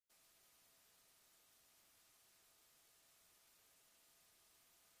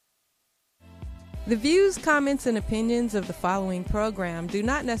The views, comments, and opinions of the following program do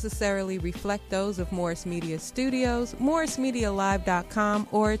not necessarily reflect those of Morris Media Studios, MorrisMediaLive.com,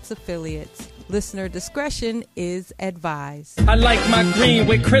 or its affiliates. Listener discretion is advised. I like my green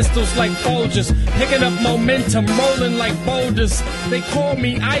with crystals like Folgers, picking up momentum, rolling like boulders. They call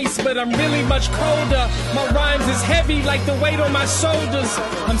me ice, but I'm really much colder. My rhymes is heavy like the weight on my shoulders.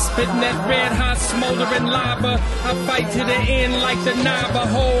 I'm spitting that red hot smoldering lava. I fight to the end like the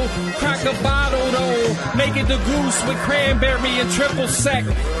Navajo. Crack a bottle though, make it the goose with cranberry and triple sec.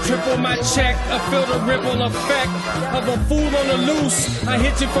 Triple my check, I feel the ripple effect of a fool on the loose. I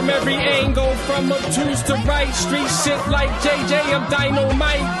hit you from every angle. From obtuse to right, street shit like JJ, I'm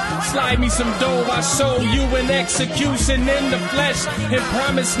dynamite. Slide me some dough, I show you an execution in the flesh. And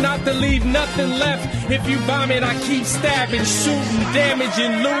promise not to leave nothing left. If you bomb it, I keep stabbing, shooting,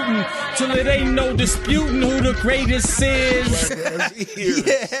 damaging, looting. Till it ain't no disputing who the greatest is.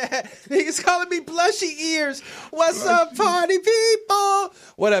 Yeah, niggas calling me blushy ears. What's up, party people?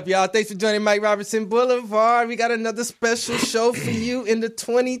 What up, y'all? Thanks for joining Mike Robertson Blvd. We got another special show for you in the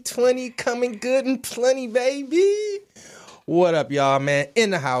 2020 coming good and plenty, baby. What up, y'all, man? In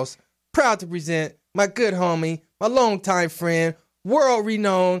the house, proud to present my good homie, my longtime friend,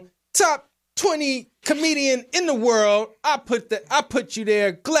 world-renowned, top 20 comedian in the world. I put you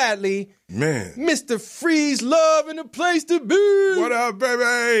there gladly. Man. Mr. Freez Luv in the place to be. What up,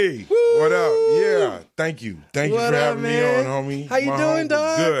 baby? Woo. What up? Yeah, thank you. Thank you for having me on, homie. How you doing,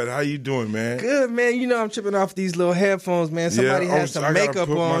 dog? Good. How you doing, man? Good, man. You know I'm tripping off these little headphones, man. Somebody has some makeup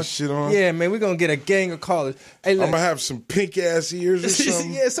put on. My shit on. Yeah, man, we're going to get a gang of callers. Hey, I'm going to have some pink-ass ears or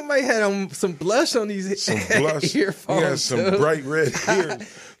something. Yeah, somebody had some blush on these some blush. earphones. Yeah, some bright red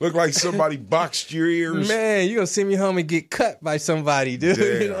ears. Look like somebody boxed your ears. Man, you're going to send me home and get cut by somebody, dude.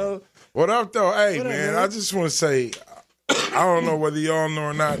 Damn. You know? What up, though? Hey, what man, up, man, I just want to say, I don't know whether y'all know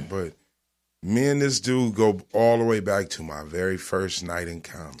or not, but me and this dude go all the way back to my very first night in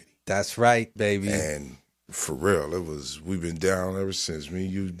comedy. That's right, baby. And for real, we've been down ever since. Me,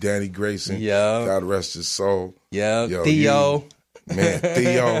 you, Danny Grayson. Yeah. God rest his soul. Yeah. Yo, Theo.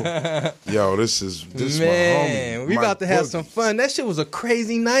 Theo. Yo, this is my homie. We about to have some fun. That shit was a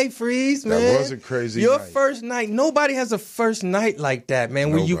crazy night, Freez, man. That was a crazy Your night. first night. Nobody has a first night like that,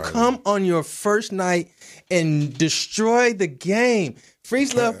 man. Where you come on your first night and destroy the game.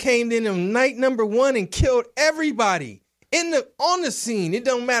 Freez Luv came in on night number 1 and killed everybody on the scene. It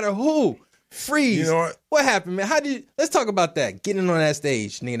don't matter who. Freez. You know what happened, man? Let's talk about that. Getting on that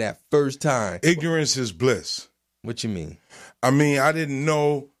stage, nigga, that first time. Ignorance is bliss. What you mean? I mean, I didn't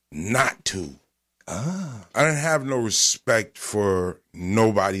know not to. I didn't have no respect for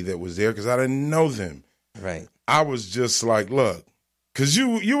nobody that was there because I didn't know them. Right. I was just like, look, because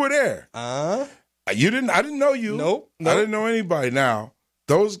you were there. I didn't know you. Nope. I didn't know anybody. Now,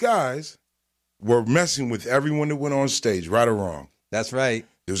 those guys were messing with everyone that went on stage, right or wrong. That's right.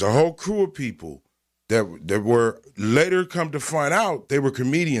 There was a whole crew of people that were later come to find out they were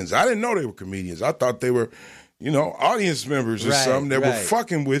comedians. I didn't know they were comedians. I thought they were, audience members or something that were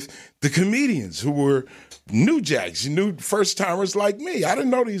fucking with the comedians who were new jacks, new first-timers like me. I didn't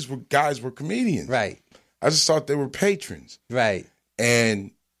know these guys were comedians. Right. I just thought they were patrons. Right.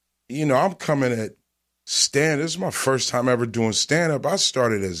 And, I'm coming at stand. This is my first time ever doing stand-up. I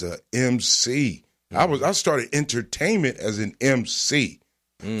started as a MC. I started entertainment as an MC.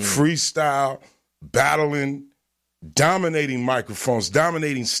 Freestyle, battling, dominating microphones,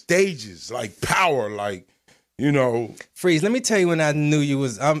 dominating stages, like power, like, Freez, let me tell you when I knew you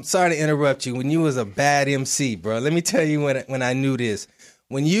was, I'm sorry to interrupt you, when you was a bad MC, bro. Let me tell you when I knew this.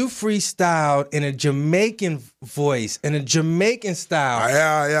 When you freestyled in a Jamaican voice, in a Jamaican style,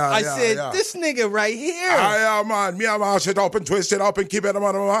 I said, this nigga right here. Man. Me, I'm sit up and twist it up and keep it on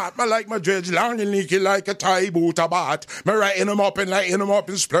my I like my dreads long and leaky like a tie boot a bat. Me writing them up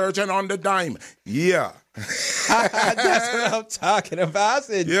and splurging on the dime. Yeah. That's what I'm talking about. I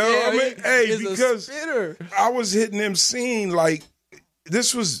said, because I was hitting them scene like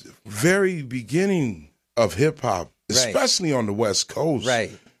this was very beginning of hip hop, especially on the West Coast.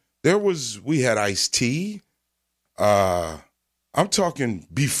 Right. We had Ice-T. I'm talking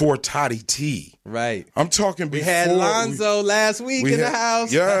before Toddy T. Right. I'm talking before. We had Lonzo last week in the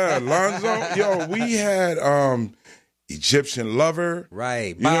house. Yeah, Lonzo. Yo, we had Egyptian Lover.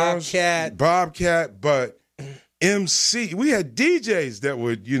 Right. Bobcat, but MC. We had DJs that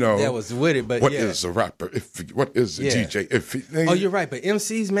would, that was with it, but what is a rapper? What is a DJ? You're right, but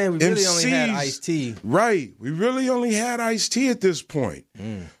MCs, man, we really only had Ice-T. Right. We really only had Ice-T at this point.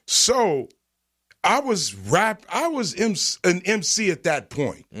 So I was an MC at that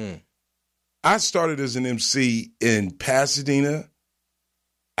point. I started as an MC in Pasadena.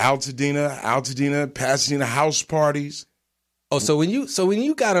 Altadena, Pasadena house parties. Oh, so when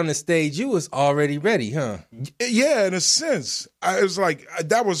you got on the stage, you was already ready, huh? Yeah, in a sense. It was like,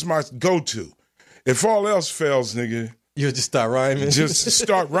 that was my go-to. If all else fails, nigga, You'll just start rhyming? just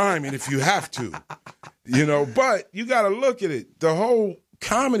start rhyming if you have to. You know, but you got to look at it. The whole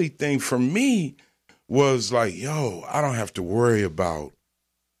comedy thing for me was like, yo, I don't have to worry about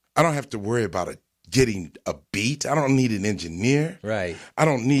getting a beat. I don't need an engineer. Right. I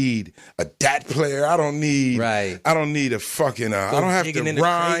don't need a DAT player. I don't need a fucking I don't have to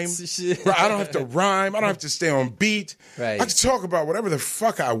rhyme. I don't have to rhyme. I don't have to stay on beat. Right. I can talk about whatever the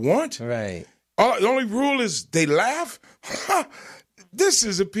fuck I want. Right. The only rule is they laugh. This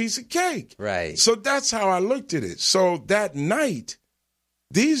is a piece of cake. Right. So that's how I looked at it. So that night,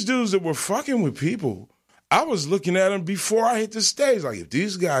 these dudes that were fucking with people, I was looking at them before I hit the stage. Like, if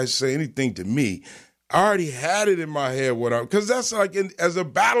these guys say anything to me, I already had it in my head what I'm, because that's like as a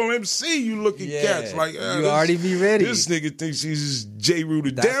battle MC, you look at cats like, you already be ready. This nigga thinks he's J. Rue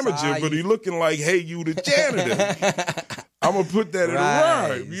the Damager, but he looking like Hey You the Janitor. I'm going to put that in a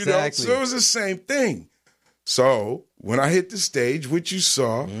rhyme, you know? So it was the same thing. So when I hit the stage, which you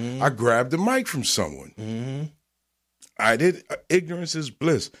saw, I grabbed the mic from someone. I did. Ignorance is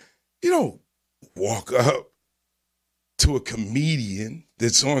bliss. You don't walk up to a comedian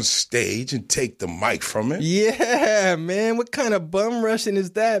that's on stage and take the mic from him. Yeah, man. What kind of bum rushing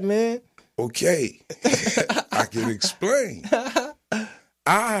is that, man? Okay. I can explain.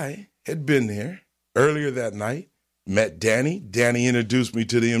 I had been there earlier that night, met Danny. Danny introduced me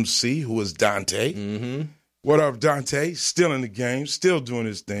to the MC, who was Dante. What up, Dante? Still in the game, still doing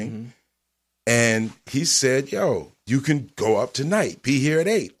his thing. And he said, yo, you can go up tonight. Be here at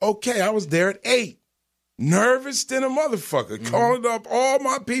 8. Okay, I was there at 8. Nervous than a motherfucker. Calling up all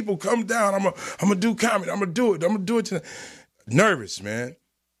my people, come down. I'm gonna do comedy. I'm gonna do it tonight. Nervous, man.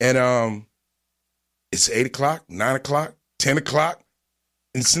 And it's 8 o'clock, 9 o'clock, 10 o'clock.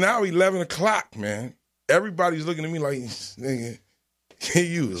 And it's now 11 o'clock, man. Everybody's looking at me like, nigga,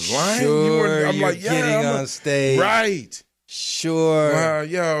 you was lying? Sure, I'm like, yeah. Getting on stage. Right. Sure.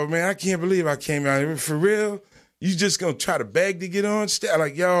 Yo, man, I can't believe I came out here. For real? You just gonna try to beg to get on stage?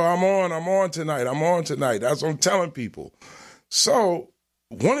 Like, yo, I'm on tonight. That's what I'm telling people. So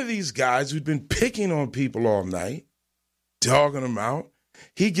one of these guys who'd been picking on people all night, dogging them out,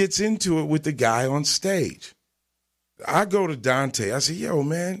 he gets into it with the guy on stage. I go to Dante. I say, yo,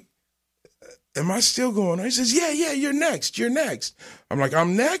 man, am I still going on? He says, yeah, you're next. I'm like,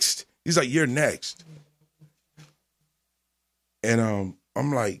 I'm next? He's like, you're next. And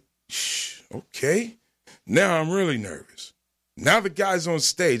I'm like, shh, okay. Now I'm really nervous. Now the guy's on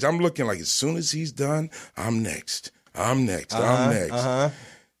stage. I'm looking like as soon as he's done, I'm next. I'm next.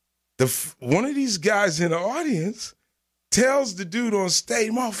 One of these guys in the audience tells the dude on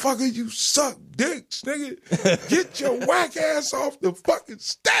stage, motherfucker, you suck dicks, nigga. Get your whack ass off the fucking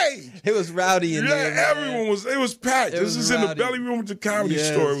stage. It was rowdy in there. Yeah, everyone was, it was packed. This is in the belly room at the comedy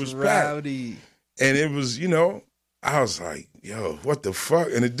store. It was rowdy. Packed. And it was, you know, I was like, yo, what the fuck?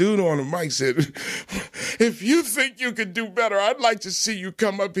 And the dude on the mic said, if you think you could do better, I'd like to see you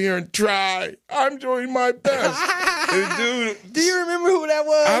come up here and try. I'm doing my best. And the dude, do you remember who that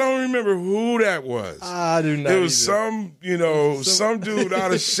was? I don't remember who that was. I do not. It was some dude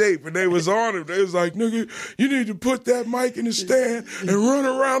out of shape, and they was on him. They was like, nigga, you need to put that mic in the stand and run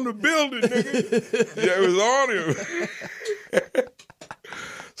around the building, nigga. Yeah, it was on him.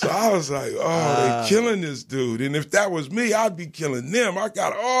 So I was like, they killing this dude. And if that was me, I'd be killing them. I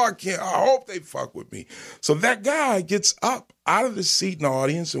hope they fuck with me. So that guy gets up out of the seat in the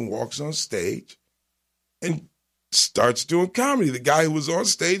audience and walks on stage and starts doing comedy. The guy who was on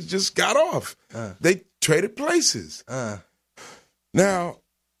stage just got off. They traded places. Now,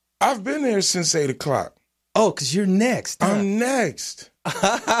 I've been there since 8 o'clock. Oh, because you're next. Huh? I'm next.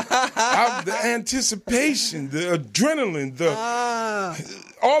 The anticipation, the adrenaline,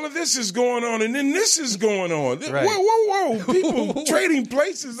 all of this is going on, and then this is going on. Right. Whoa. People trading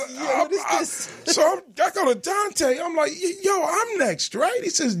places. What is this? So I go to Dante. I'm like, yo, I'm next, right? He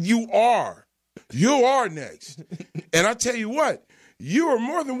says, you are next. And I tell you what, you are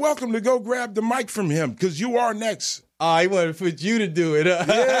more than welcome to go grab the mic from him, because you are next. Oh, he wanted to put you to do it.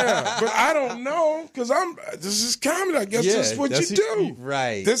 Yeah, but I don't know, because this is comedy. I guess that's what you do.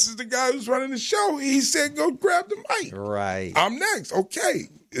 Right. This is the guy who's running the show. He said, go grab the mic. Right. I'm next. Okay.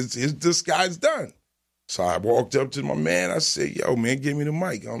 This guy's done. So I walked up to my man. I said, yo, man, give me the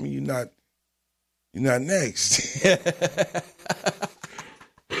mic. Homie, you're not next.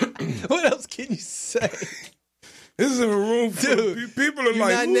 What else can you say? This is in a room full of people are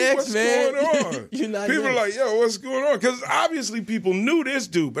like, what's going on? People are like, yo, what's going on? Because obviously people knew this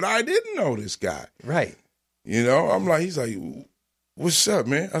dude, but I didn't know this guy. Right. You know, I'm like, he's like, what's up,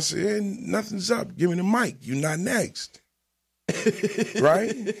 man? I said, hey, nothing's up. Give me the mic. You're not next.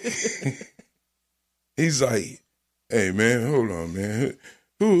 Right? He's like, hey, man, hold on, man.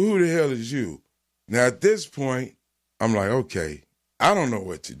 Who the hell is you? Now, at this point, I'm like, okay, I don't know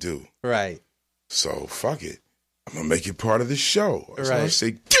what to do. Right. So, fuck it. I'm going to make it part of the show. So I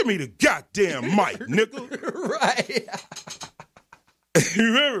say, give me the goddamn mic, nigga. Right.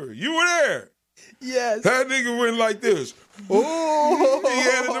 Remember, you were there. Yes. That nigga went like this. Oh, he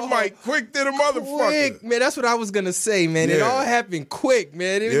handed the mic quick to the motherfucker. Quick, man. That's what I was gonna say, man. It all happened quick,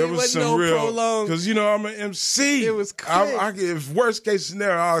 man. It was wasn't some no real, prolonged. because you know I'm an MC. It was quick. If worst case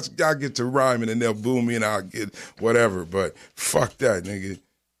scenario, I'll get to rhyming and they'll boo me and I'll get whatever. But fuck that, nigga.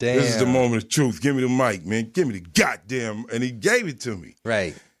 Damn. This is the moment of truth. Give me the mic, man. Give me the goddamn. And he gave it to me.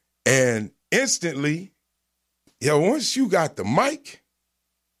 Right. And instantly, once you got the mic,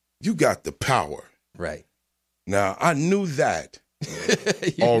 you got the power. Right. Now, I knew that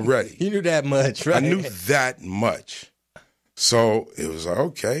already. You knew that much, right? I knew that much. So it was like,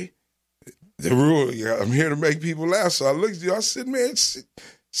 okay, the rule, I'm here to make people laugh. So I looked at you, I said, man,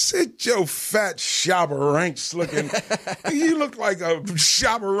 sit your fat Shabba Ranks looking. You look like a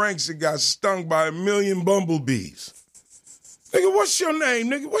Shabba Ranks that got stung by 1 million bumblebees. Nigga, what's your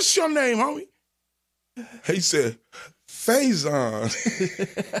name, nigga? What's your name, homie? He said, Faison.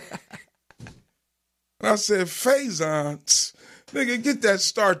 And I said, Faison, nigga, get that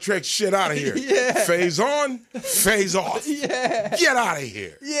Star Trek shit out of here. Yeah. Phase on, phase off. Yeah. Get out of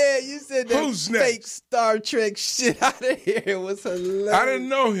here. Yeah, you said that Who's fake next? Star Trek shit out of here. It was hilarious. I didn't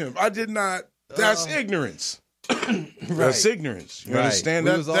know him. I did not. That's ignorance. That's ignorance. You understand?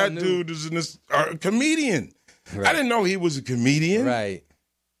 That dude is a comedian. Right. I didn't know he was a comedian. Right.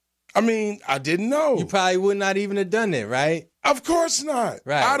 I mean, I didn't know. You probably would not even have done it, right? Of course not.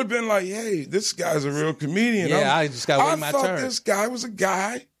 Right. I'd have been like, hey, this guy's a real comedian. Yeah, I just got to wait my turn. I thought this guy was a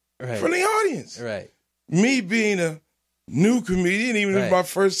guy from the audience. Right. Me being a new comedian, even if it's my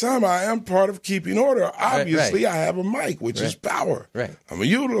first time, I am part of keeping order. Obviously, I have a mic, which is power. Right. I'm going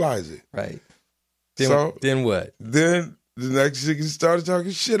to utilize it. Right. Then what? Then the next nigga started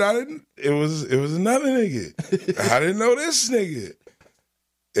talking shit. It was another nigga. I didn't know this nigga.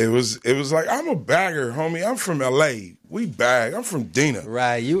 It was like, I'm a bagger, homie. I'm from LA. We bag. I'm from Dina.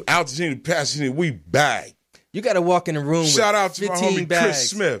 Right. You Altitude and Pasadena, we bag. You got to walk in the room Shout with out to 15 my homie bags. Chris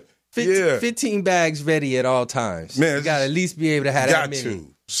Smith. 15 bags ready at all times. Man, you got to at least be able to have that many. Got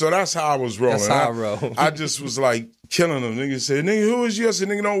to. So that's how I was rolling. That's how I roll. I just was like killing them. Nigga said, nigga, who is you? I said,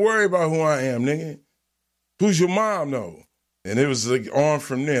 nigga, don't worry about who I am, nigga. Who's your mom, though? And it was like on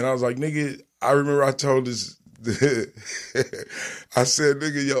from there. And I was like, nigga, I remember I told this. I said,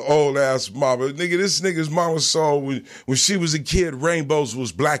 nigga, your old ass mama. Nigga, this nigga's mama saw when she was a kid, rainbows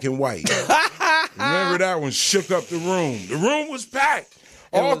was black and white. Remember that one? Shook up the room. The room was packed.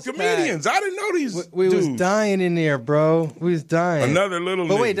 All comedians. Packed. I didn't know these We dudes. was dying in there, bro. We was dying. Another little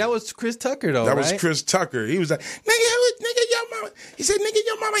But nigga. wait, that was Chris Tucker, though, That right? was Chris Tucker. He was like, nigga, your mama. He said, nigga,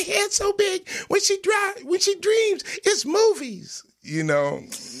 your mama head so big. When she dreams, it's movies. You know,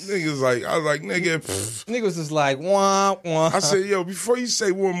 niggas like, I was like, nigga. Niggas was just like, wah, wah. I said, yo, before you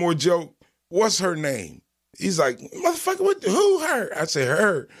say one more joke, what's her name? He's like, motherfucker, who her? I said,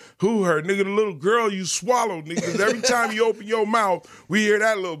 her. Who her? Nigga, the little girl you swallowed, nigga. 'Cause every time you open your mouth, we hear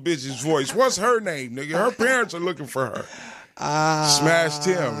that little bitch's voice. What's her name, nigga? Her parents are looking for her. Smashed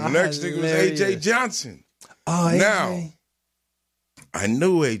him. The next nigga was A.J. Johnson. Oh, now, I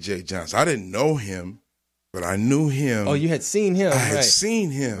knew A.J. Johnson. I didn't know him, but I knew him. Oh, you had seen him. I had seen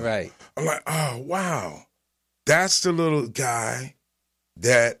him. Right. I'm like, oh, wow. That's the little guy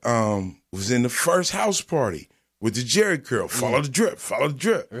that was in the first house party with the Jerry curl. Follow the drip, follow the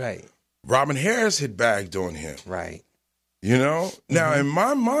drip. Right. Robin Harris had bagged on him. Right. You know? Now, in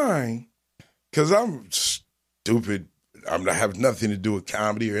my mind, because I'm stupid, I have nothing to do with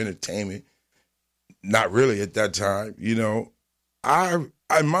comedy or entertainment. Not really at that time, you know.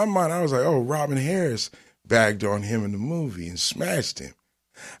 In my mind, I was like, oh, Robin Harris bagged on him in the movie and smashed him.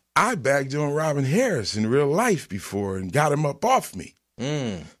 I bagged on Robin Harris in real life before and got him up off me.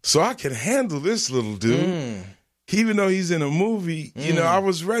 So I could handle this little dude. Even though he's in a movie, you know, I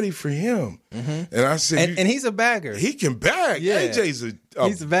was ready for him. And I said... And he's a bagger. He can bag. Yeah. AJ's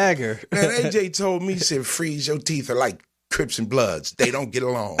he's a bagger. Man, AJ told me, he said, Freez, your teeth are like Crips and Bloods. They don't get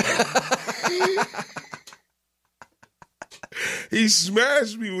along. He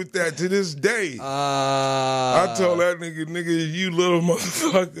smashed me with that to this day. I told that nigga, you little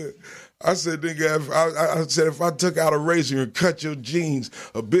motherfucker. I said, nigga, if I took out a razor and cut your jeans,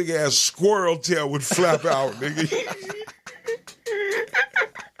 a big ass squirrel tail would flap out, nigga.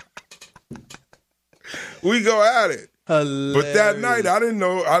 We go at it. Hilarious. But that night, I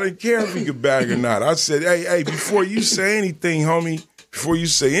didn't care if he could bag or not. I said, hey, before you say anything, homie, before you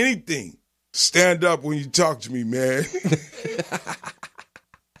say anything, stand up when you talk to me, man.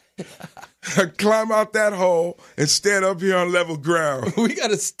 I climb out that hole and stand up here on level ground. We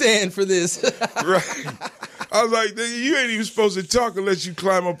got to stand for this. Right. I was like, nigga, you ain't even supposed to talk unless you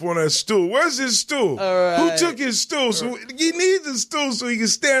climb up on that stool. Where's his stool? Right. Who took his stool? So he needs a stool so he can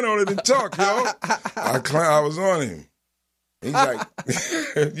stand on it and talk, yo. I was on him. He's like,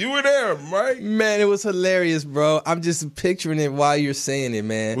 you were there, Mike. Man, it was hilarious, bro. I'm just picturing it while you're saying it,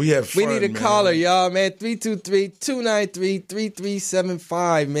 man. We have fun, We need a man. caller, y'all, man.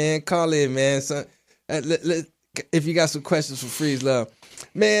 323-293-3375, man. Call in, man. So, if you got some questions for Freez Luv.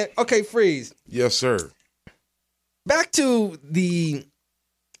 Man, okay, Freez. Yes, sir. Back to the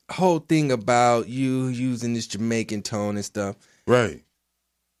whole thing about you using this Jamaican tone and stuff. Right.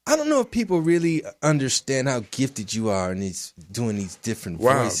 I don't know if people really understand how gifted you are in doing these different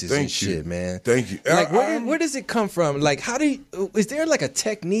voices and shit, man. Thank you. Like, where does it come from? Like, is there like a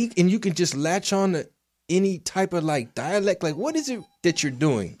technique and you can just latch on to any type of like dialect? Like, what is it that you're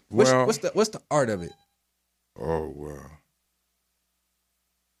doing? What's the art of it? Oh, well.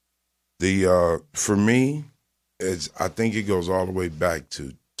 For me, I think it goes all the way back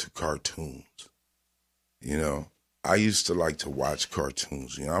to cartoons. You know, I used to like to watch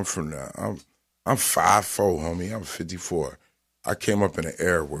cartoons. You know, I'm 5'4", homie. I'm 54. I came up in an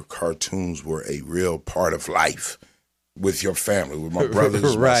era where cartoons were a real part of life with your family, with my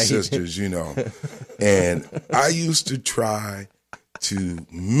brothers, Right. my sisters, you know. And I used to try to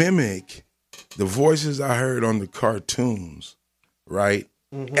mimic the voices I heard on the cartoons, right,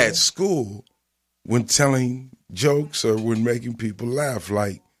 at school when telling jokes or when making people laugh,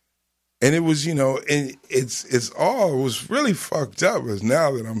 like. And it was, you know, and it was really fucked up. Because now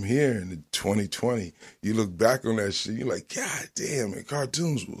that I'm here in 2020, you look back on that shit, you're like, God damn, man,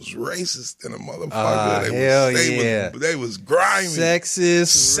 cartoons was racist and a motherfucker. They was grimy.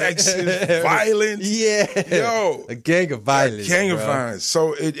 Sexist, violent. Yeah. Yo. A gang of violence. A gang of violence.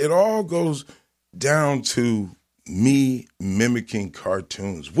 So it all goes down to me mimicking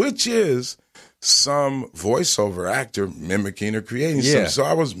cartoons, which is some voiceover actor mimicking or creating something. So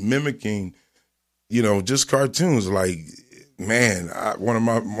I was mimicking, you know, just cartoons. Like, man, one of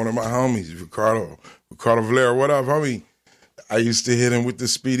my homies, Ricardo Valera, what up, homie? I used to hit him with the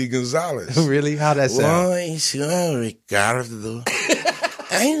Speedy Gonzalez. Really? How'd that sound? Well, Ricardo,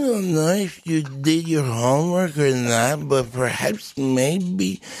 I don't know if you did your homework or not, but perhaps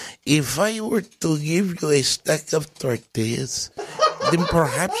maybe if I were to give you a stack of tortillas, then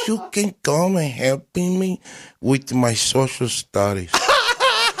perhaps you can come and helping me with my social studies.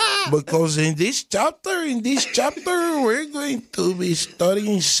 Because in this chapter, we're going to be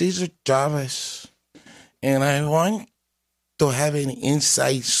studying Cesar Chavez. And I want to have an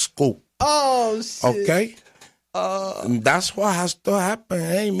inside scoop. Oh, shit. Okay? And that's what has to happen.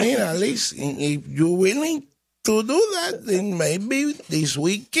 Hey, man, at least if you're willing to do that, then maybe this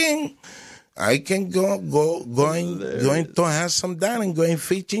weekend I can going to have some dining, going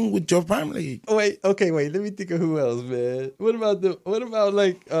fishing with your family. Wait. Let me think of who else, man. What about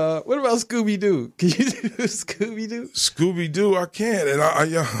Scooby Doo? Can you do Scooby Doo? Scooby Doo, I can't. And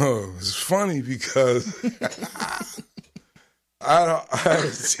it's funny because I had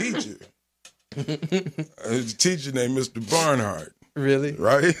a teacher. There's a teacher named Mr. Barnhart. Really?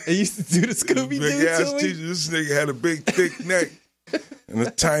 Right? He used to do the Scooby Doo big ass to teacher. This nigga had a big, thick neck and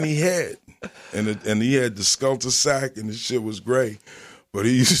a tiny head. And he had the sculptor sack and the shit was gray. But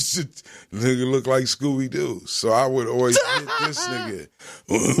he used to nigga look like Scooby Doo. So I would always get this nigga.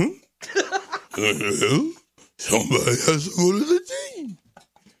 Somebody has to go to the team.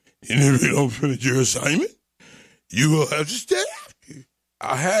 And if you don't finish your assignment, you will have to stay after.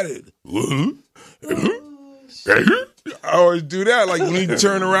 I had it. I always do that. Like when you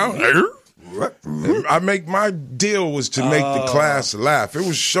turn around. My deal was to make the class laugh. It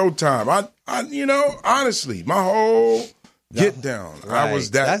was showtime. I you know, honestly, my whole get down. Right. I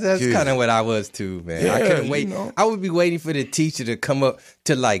was that That's kid. kind of what I was too, man. Yeah, I couldn't wait. You know. I would be waiting for the teacher to come up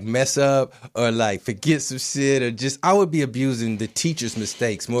to like mess up or like forget some shit or I would be abusing the teacher's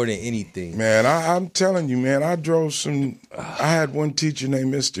mistakes more than anything. Man, I'm telling you, man, I had one teacher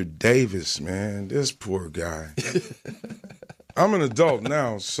named Mr. Davis, man. This poor guy. I'm an adult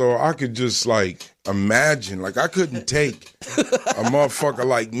now, so I could just like imagine. Like I couldn't take a motherfucker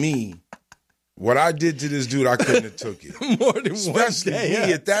like me What I did to this dude, I couldn't have took it. More than Especially one day.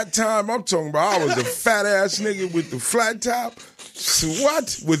 me at that time. I'm talking about I was a fat ass nigga with the flat top. So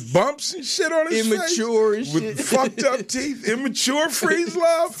what? With bumps and shit on his Immature face? and With shit. fucked up teeth. Immature Freez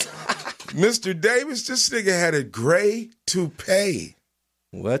Luv. Mr. Davis, this nigga had a gray toupee.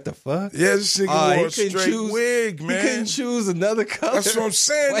 What the fuck? Yeah, this nigga wore a couldn't straight wig, man. He couldn't choose another color. That's what I'm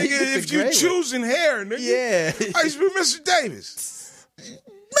saying, Why he nigga. picked the If you gray choosing hair, nigga. Yeah. I used to be Mr. Davis.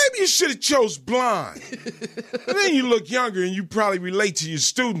 Maybe you should have chose blonde. And then you look younger and you probably relate to your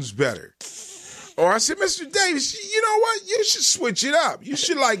students better. Or I said, Mr. Davis, you know what? You should switch it up. You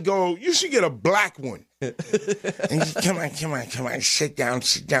should you should get a black one. And come on, sit down.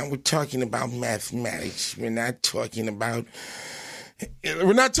 We're talking about mathematics. We're not talking about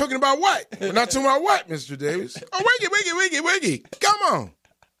We're not talking about what? We're not talking about what, Mr. Davis? Oh, wiggy. Come on.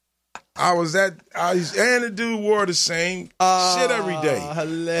 And the dude wore the same shit every day.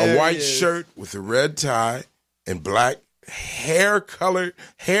 Hilarious. A white shirt with a red tie and black hair-covered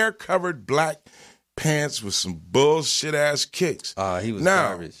black pants with some bullshit ass kicks. He was now,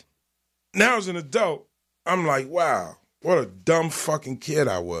 garbage. Now as an adult, I'm like, wow, what a dumb fucking kid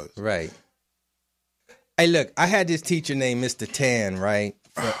I was. Right. Hey, look, I had this teacher named Mr. Tan, right,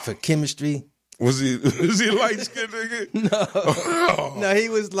 for chemistry. Was he a light-skinned nigga? No, he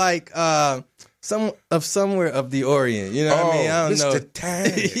was like somewhere of the Orient. You know what I mean? I don't know. Mr.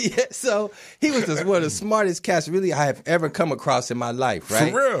 Tan. Yeah, so he was one of the smartest cats really I have ever come across in my life,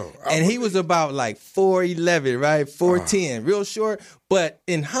 right? For real. And he was about like 4'11", right? 4'10", real short. But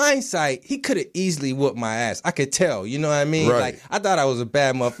in hindsight, he could have easily whooped my ass. I could tell, you know what I mean? Right. Like, I thought I was a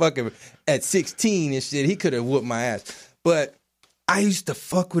bad motherfucker at 16 and shit. He could have whooped my ass. But I used to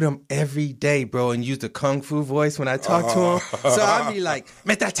fuck with him every day, bro, and use the kung fu voice when I talk to him. So I'd be like,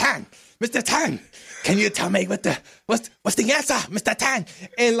 Mr. Tan, can you tell me what's the answer, Mr. Tan?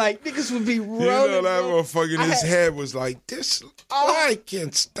 And like niggas would be rolling. You know that bro. motherfucker in his head was like, this, I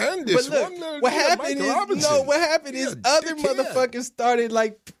can't stand this. But look, what happened is other motherfuckers started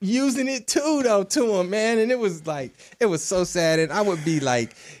like using it too, though, to him, man. And it was so sad. And I would be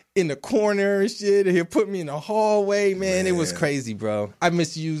like in the corner and shit, and he'll put me in the hallway, man. It was crazy, bro. I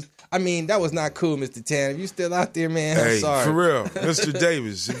misused. I mean, that was not cool, Mr. Tan. If you still out there, man, I'm sorry. For real, Mr.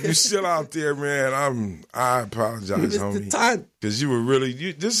 Davis, if you still out there, man, I apologize, homie. Tan. Because you were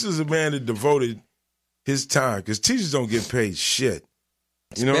really, this is a man that devoted his time, because teachers don't get paid shit.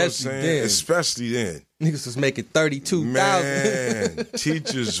 You know what I'm saying? Then. Especially then. Niggas was making $32,000. Man,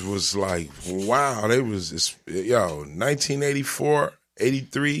 teachers was like, wow, they was, 1984,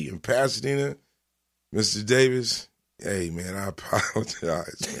 83 in Pasadena, Mr. Davis. Hey, man, I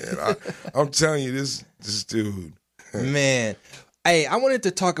apologize, man. I'm telling you, this dude. Man. Hey, I wanted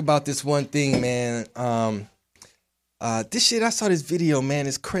to talk about this one thing, man. This shit, I saw this video, man.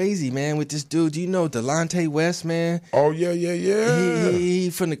 It's crazy, man, with this dude. Do you know Delonte West, man? Oh, yeah.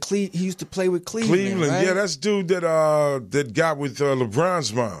 He from the he used to play with Cleveland, right? Yeah, that's dude that got with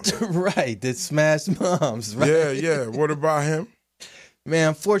LeBron's mom. Right, that smashed moms, right? Yeah. What about him? Man,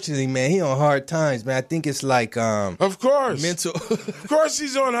 unfortunately, man, he on hard times, man. I think it's like of course. Mental. Of course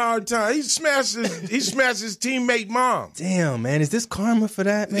he's on hard time. He smashed his teammate mom. Damn, man. Is this karma for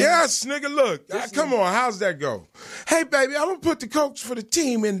that, man? Yes, nigga, look. Come on, how's that go? Hey, baby, I'm gonna put the Cokes for the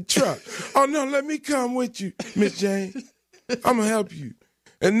team in the truck. Oh no, let me come with you, Miss Jane. I'm gonna help you.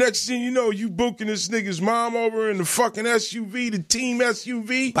 And next thing you know, you booking this nigga's mom over in the fucking SUV, the team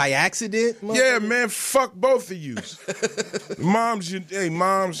SUV. By accident? Yeah, man, fuck both of you. Moms,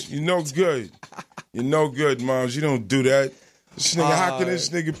 moms, you no good. You're no good, moms. You don't do that. This nigga, how can this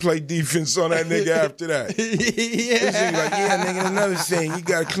nigga play defense on that nigga after that? Yeah. This nigga like, yeah, nigga, another thing, you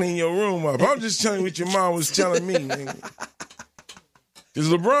gotta clean your room up. I'm just telling you what your mom was telling me, nigga. Because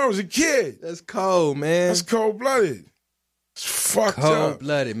LeBron was a kid. That's cold, man. That's cold-blooded. It's fucked up.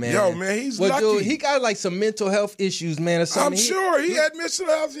 Cold-blooded, man. Yo, man, he's lucky. Dude, he got like some mental health issues, man, or something. I'm sure he had mental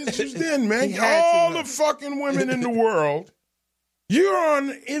health issues then, man. had All to, the fucking women in the world. You're on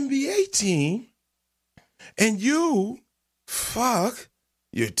the NBA team, and you fuck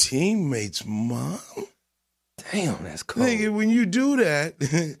your teammate's mom? Damn, that's cold. Nigga, when you do that,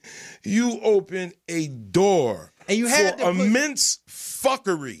 you open a door and you had for immense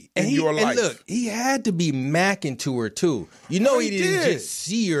fuckery in your life. And look, he had to be macking to her, too. You know he didn't just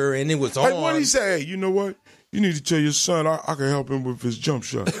see her and it was on. Like, what did he say? Hey, you know what? You need to tell your son I can help him with his jump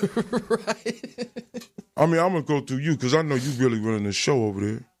shot. Right. I mean, I'm going to go through you because I know you really running the show over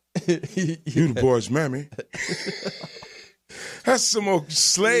there. You the boy's mammy. That's some old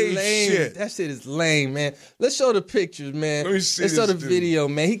slave shit. That shit is lame, man. Let's show the pictures, man. Let me see. Let's show the video,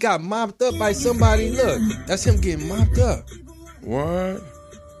 man. He got mopped up by somebody. Look, that's him getting mopped up. What?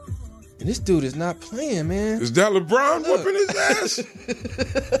 And this dude is not playing, man. Is that LeBron whooping his ass?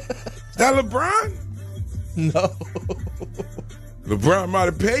 Is that LeBron? No. LeBron might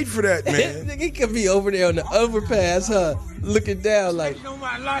have paid for that, man. He could be over there on the overpass, huh? Looking down like,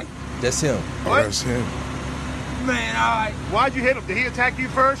 that's him. Oh, that's him. Man, all right. Why'd you hit him? Did he attack you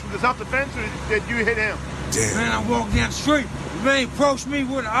first with the self-defense, or did you hit him? Damn. Man, I walked down the street. The man approached me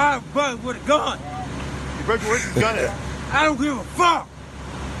with a gun. He approached you where his gun is? I don't give a fuck.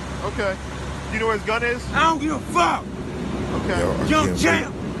 Okay. Do you know where his gun is? I don't give a fuck. Okay. Yo, Young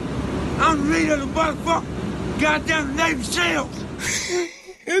champ. I'm the leader of the motherfucker. Goddamn Navy SEALs.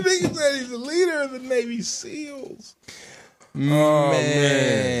 Nigga said he's the leader of the Navy SEALs. Oh,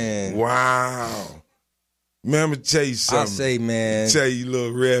 Man. Wow. Man, I'm going to tell you something. I'll say, man. Tell you,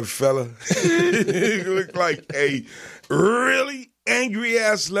 little red fella. You look like a really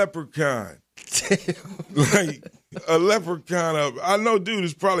angry-ass leprechaun. Like a leprechaun up. I know dude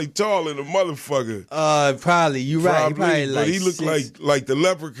is probably tall than a motherfucker. Probably. You right. Probably, Probably but he looked like the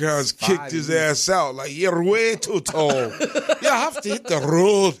leprechauns kicked his ass out. Like, you're way too tall. You have to hit the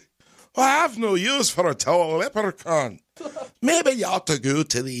road. I have no use for a tall leprechaun. Maybe you ought to go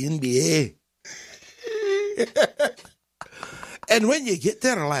to the NBA. And when you get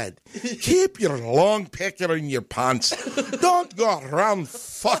there, lad, keep your long pecker in your pants. Don't go around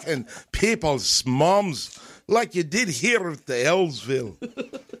fucking people's moms like you did here at the Ellsville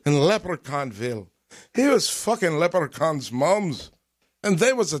in Leprechaunville. He was fucking Leprechaun's moms, and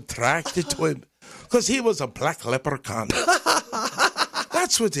they was attracted to him because he was a black leprechaun.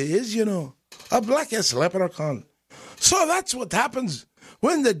 That's what he is, you know, a black-ass leprechaun. So that's what happens.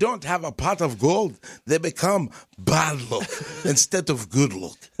 When they don't have a pot of gold, they become bad luck instead of good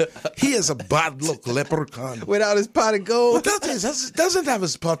luck. He is a bad luck leprechaun. Without his pot of gold. Without his, doesn't have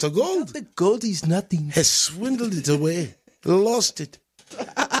his pot of gold. The gold, he's nothing. He swindled it away. Lost it.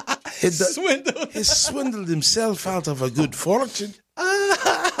 He swindled himself out of a good fortune.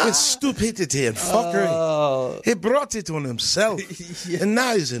 With stupidity and fuckery. He brought it on himself. And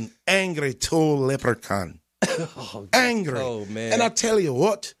now he's an angry, tall leprechaun. Angry. Oh, man. And I tell you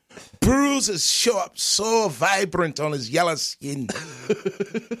what, bruises show up so vibrant on his yellow skin.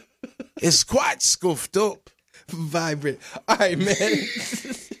 It's quite scuffed up. Vibrant. All right, man.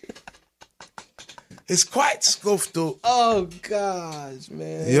 It's quite scuffed up. Oh, gosh,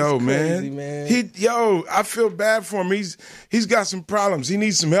 man. Yo, That's crazy, man. I feel bad for him. He's got some problems. He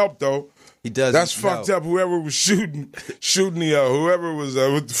needs some help, though. He does. That's fucked up. Whoever was shooting whoever was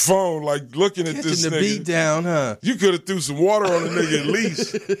with the phone, like looking at this nigga. The beat down, huh? You could have threw some water on the nigga at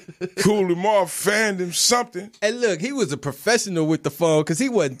least. Cooled him off, fanned him, something. And look, he was a professional with the phone because he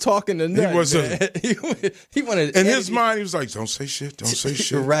wasn't talking to nothing. He wasn't. He wanted. In his mind, he was like, "Don't say shit. Don't say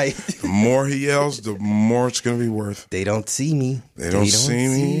shit." Right. The more he yells, the more it's gonna be worth. They don't see me. They don't see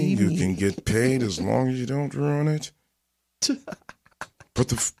me. You can get paid as long as you don't ruin it.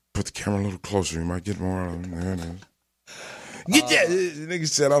 Put the camera a little closer. You might get more of them. There it is. Get that. The nigga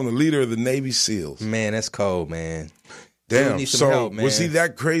said, I'm the leader of the Navy SEALs. Man, that's cold, man. Damn. Need some So help, man. was he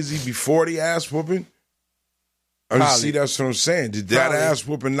that crazy before the ass whooping? See, that's what I'm saying. Did that ass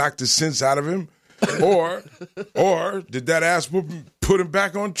whooping knock the sense out of him? Or did that ass whooping put him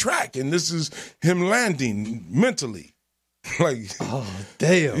back on track? And this is him landing mentally. Like, oh,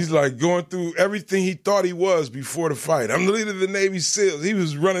 damn. He's like going through everything he thought he was before the fight. I'm the leader of the Navy SEALs. He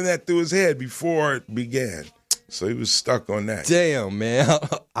was running that through his head before it began. So he was stuck on that. Damn, man.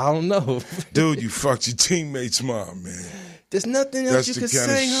 I don't know. Dude, you fucked your teammate's mom, man. There's nothing else you could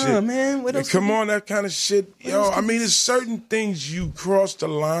say, huh, man? What else? Come on, that kind of shit. Yo, I mean, there's certain things you cross the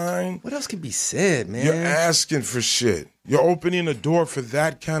line. What else can be said, man? You're asking for shit. You're opening the door for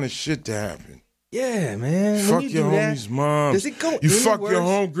that kind of shit to happen. Yeah, man. Fuck your homie's mom. Does it go You any fuck worse? your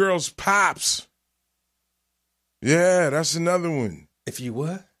homegirl's pops. Yeah, that's another one. If you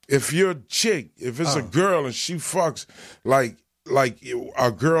what? If you're a chick, if it's a girl and she fucks like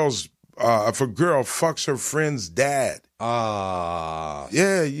a girl's if a girl fucks her friend's dad. Yeah,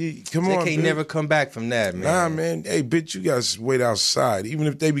 come on. They can't never come back from that, man. Nah, man. Hey, bitch, you gotta wait outside. Even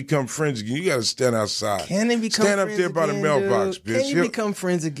if they become friends again, you gotta stand outside. Can they become stand friends up there by the again, mailbox, dude? bitch. Can you become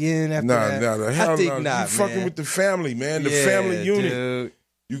friends again after that? Nah, hell I think no. not, You fucking man. with the family, man. The family unit. Dude.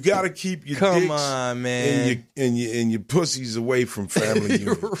 You gotta keep your Come dicks on, man. and your pussies away from family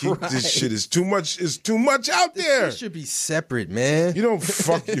unit. Keep this shit. It's too much. It's too much out there. It should be separate, man. You don't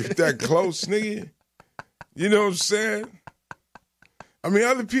fuck you that close, nigga. You know what I'm saying? I mean,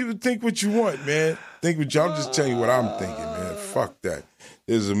 other people think what you want, man. Think what you. I'm just telling you what I'm thinking, man. Fuck that.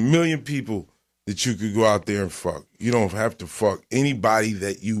 There's a million people that you could go out there and fuck. You don't have to fuck anybody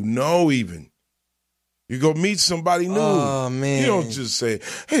that you know even. You go meet somebody new. Oh, man. You don't just say,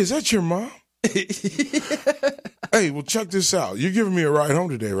 hey, is that your mom? Hey, well, check this out. You're giving me a ride home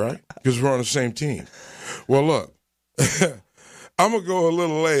today, right? Because we're on the same team. Well, look, I'm going to go a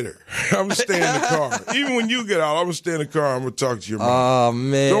little later. I'm going to stay in the car. Even when you get out, I'm going to stay in the car. I'm going to talk to your mom. Oh,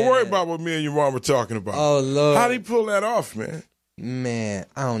 man. Don't worry about what me and your mom are talking about. Oh, Lord. How'd he pull that off, man? Man,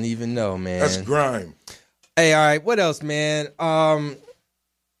 I don't even know, man. That's grime. Hey, all right, what else, man?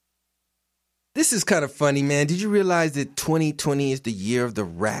 This is kind of funny, man. Did you realize that 2020 is the year of the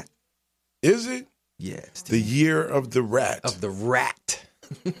rat? Is it? Yes. The year of the rat. Of the rat.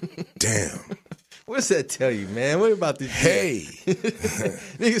 Damn. What does that tell you, man? What about this Hey.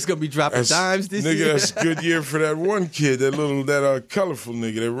 Niggas gonna be dropping dimes this year. Nigga, that's a good year for that one kid, that colorful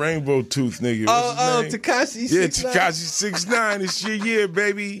nigga, that rainbow tooth nigga. What's his name? Tekashi 6ix9. Yeah, Tekashi 6ix9. It's your year,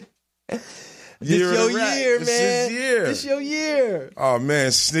 baby. This your year, man. This his year. This your year. Oh,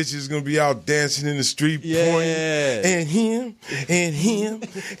 man, Snitch is going to be out dancing in the street, Yeah. pointing. And him, and him,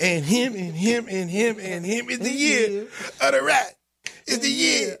 and him, and him, and him, and him. It's the year of the rat. It's the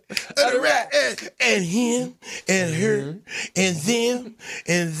year of the rat. And him, and her, and them,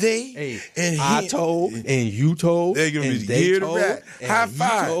 and they, and him. I told, and you told, They're going to be the year of the rat. High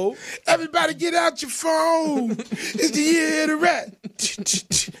five. Everybody get out your phone. It's the year of the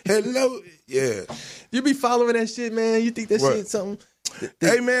rat. Hello. Yeah. You be following that shit, man? You think that What? shit something?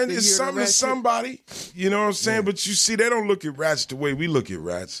 Hey, man, it's year of something the to rat somebody. You know what I'm saying? Yeah. But you see, they don't look at rats the way we look at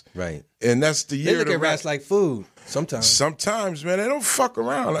rats. Right. And that's the They year look of the at rats like food sometimes. Sometimes, man, they don't fuck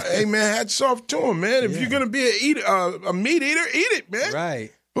around. Like, hey, man, hats off to them, man. If you're going to be a meat eater, eat it, man.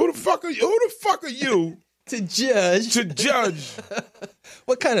 Right. Who the fuck are you To judge. to judge?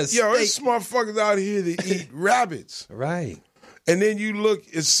 What kind of steak? Yo, there's motherfuckers out here that eat rabbits. Right. And then you look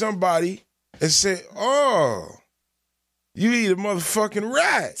at somebody and say, oh, you eat a motherfucking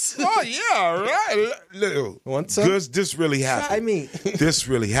rat. Oh, yeah, right. Little. Want some? This really happened. I mean. This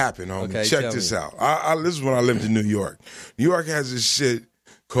really happened, homie. Okay, Check tell this me. out. This is when I lived in New York. New York has this shit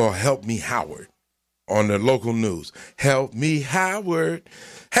called Help Me Howard on the local news. Help me, Howard.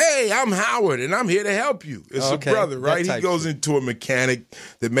 Hey, I'm Howard, and I'm here to help you. It's Okay, a brother, right? that He type goes shit. into a mechanic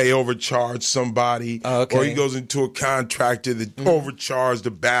that may overcharge somebody, Okay. or he goes into a contractor that overcharged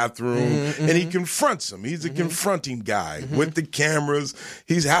the bathroom, and he confronts him. He's a confronting guy with the cameras.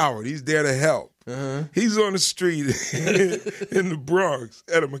 He's Howard. He's there to help. He's on the street in the Bronx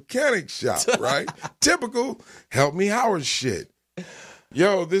at a mechanic shop, right? Typical Help Me Howard shit.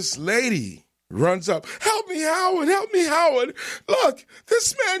 Yo, this lady runs up. Help me, Howard. Help me, Howard. Look,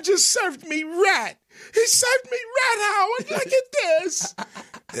 this man just served me rat. He served me rat, Howard. Look at this.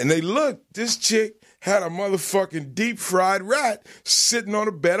 And they look. This chick had a motherfucking deep fried rat sitting on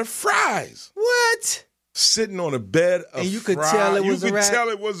a bed of fries. What? Sitting on a bed of And you could fries. tell it was a You rat? could tell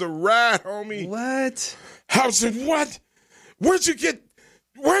it was a rat, homie. What? Howard said, what? Where'd you get...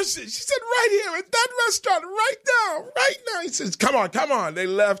 Where's it? She said, right here at that restaurant, right now. He says, come on. They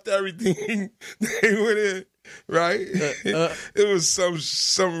left everything. They went in, right? It was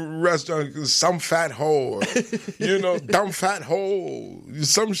some restaurant, some fat hole, dumb fat hole,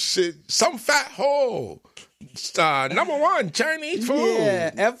 some shit, some fat hole. Number one, Chinese food. Yeah,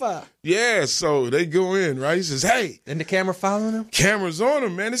 ever. Yeah, so they go in, right? He says, hey. And the camera following him? Cameras on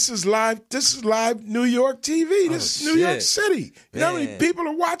him, man. This is live New York TV. This is New York shit. City. You know how many Man. people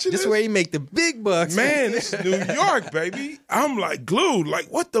are watching this? This is where he make the big bucks. Man, this is New York, baby. I'm like glued. Like,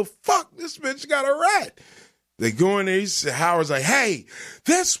 what the fuck? This bitch got a rat. They go in there. Howard's like, hey,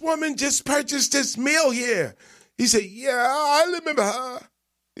 this woman just purchased this meal here. He said, yeah, I remember her.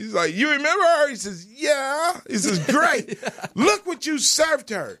 He's like, you remember her? He says, yeah. He says, great. Look what you served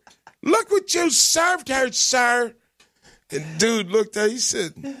her. Look what you served her, sir. And dude looked at her. He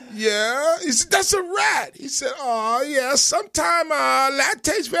said, yeah. He said, that's a rat. He said, oh, yeah, sometime that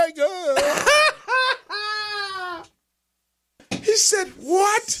tastes very good. He said,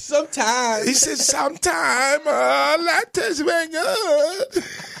 what? Sometimes. He said, sometime that tastes very good.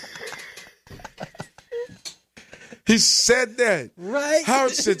 He said that. Right.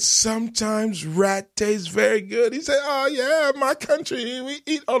 Howard said, sometimes rat tastes very good. He said, oh, yeah, my country, we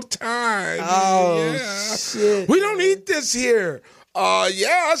eat all the time. Oh, yeah. shit. We don't eat this here.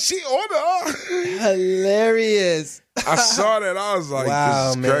 Yeah, she ordered. Hilarious. I saw that. I was like,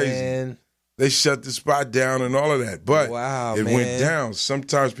 Wow, this is crazy. man. They shut the spot down and all of that. But Wow, it man. went down.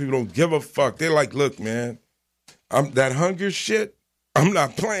 Sometimes people don't give a fuck. They're like, look, man, that hunger shit, I'm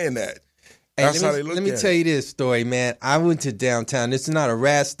not playing that. Hey, That's how they look let me at tell it. you this story, man. I went to downtown. This is not a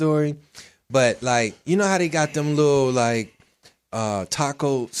rat story, but like, you know how they got them little like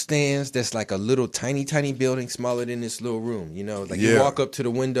taco stands that's like a little tiny building smaller than this little room, you know, like you walk up to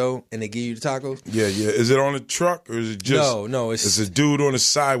the window and they give you the tacos. Yeah. Is it on a truck or is it just no it's a dude on the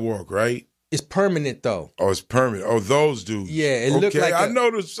sidewalk, right? It's permanent though. Oh, it's permanent. Oh, those dudes. Yeah, it looked like I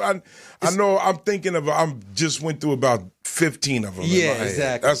noticed. I know. I'm thinking of. I just went through about 15 of them. Yeah, in my exactly.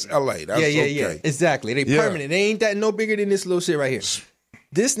 Head. That's L.A. That's yeah, exactly. They permanent. They ain't that no bigger than this little shit right here.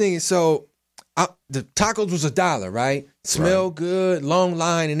 This nigga, so the tacos was $1, right? Smell good, long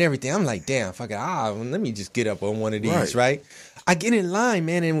line and everything. I'm like, damn, fuck it. Let me just get up on one of these, right? I get in line,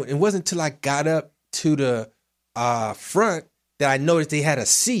 man, and it wasn't until I got up to the front that I noticed they had a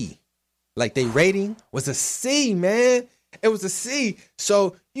C. Like, they rating was a C, man. It was a C.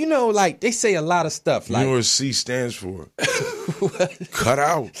 So, you know, like, they say a lot of stuff. You like, know what C stands for? Cut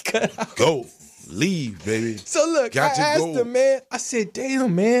out. Go. Leave, baby. So, look, I asked him, man. I said,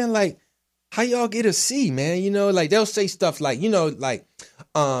 damn, man, like, how y'all get a C, man? You know, like, they'll say stuff like, like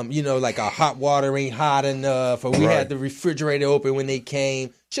our hot water ain't hot enough, or we had the refrigerator open when they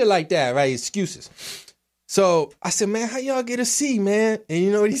came. Shit like that, right? Excuses. So I said, man, how y'all get a C, man? And you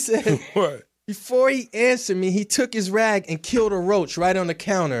know what he said? What? Before he answered me, he took his rag and killed a roach right on the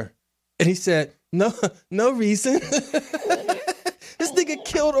counter. And he said, no reason. This nigga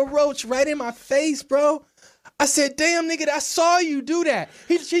killed a roach right in my face, bro. I said, damn, nigga, I saw you do that.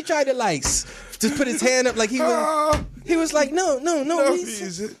 He tried to, like, just put his hand up like he was like, no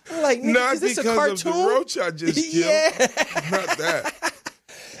reason. I'm like, nigga, not is this a because cartoon? of the roach I just killed. Yeah. Not that.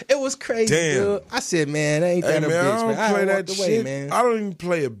 It was crazy, dude. I said, man, ain't that a bitch, man. I don't play that away, shit. Man. I don't even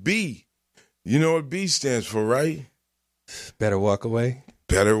play a B. You know what B stands for, right? Better walk away.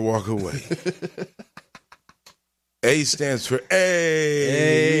 Better walk away. A stands for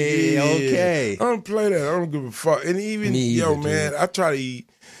Hey, okay. I don't play that. I don't give a fuck. And even, man, I try to eat.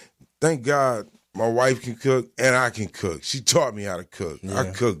 Thank God my wife can cook and I can cook. She taught me how to cook. Yeah.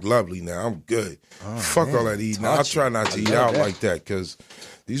 I cook lovely now. I'm good. Oh, fuck man. All that eating. I try not to eat out like that because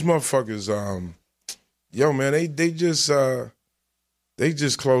these motherfuckers, man, they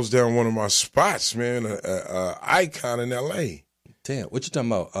just closed down one of my spots, man, a Icon in L.A. Damn, what you talking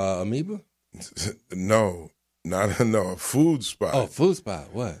about, Amoeba? No, a food spot. Oh, food spot,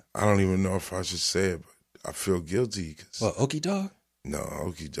 what? I don't even know if I should say it, but I feel guilty. What, Okie Dog? No,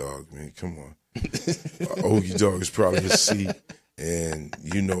 Okie Dog, man, come on. Okie Dog is probably a C. And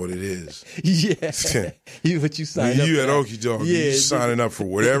you know what it is. Yeah. What you signed up for. You at Okie Dog, you signing up for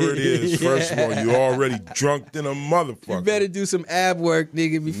whatever it is. First of all, you already drunk than a motherfucker. You better do some ab work,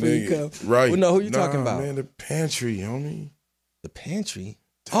 nigga, before you come. Right. Well, no, who you talking about? Man, the pantry, homie. The pantry?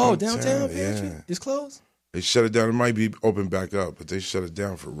 Downtown pantry? Yeah. It's closed? They shut it down. It might be open back up, but they shut it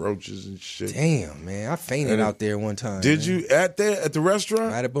down for roaches and shit. Damn, man. I fainted out there one time. Did you at the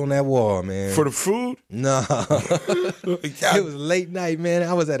restaurant? Right up on that wall, man. For the food? No. It was late night, man.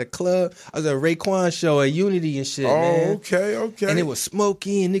 I was at a club. I was at a Raekwon show at Unity and shit, man. Okay. And it was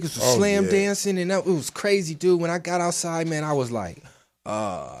smoky and niggas was slam dancing and it was crazy, dude. When I got outside, man, I was like,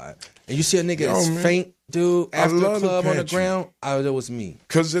 and you see a nigga that's faint, dude, after the club on the ground, that was me.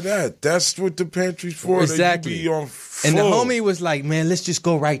 Because of that. That's what the pantry's for. Exactly. Be on and the homie was like, man, let's just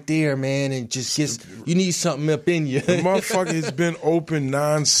go right there, man, and just you need something up in you. The motherfucker has been open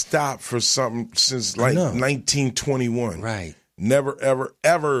nonstop for something since like 1921. Right. Never, ever,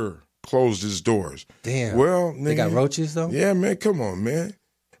 ever closed his doors. Damn. Well, nigga, they got roaches though? Yeah, man, come on, man.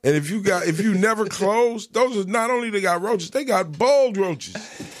 And if you never closed, those are not only they got roaches, they got bold roaches.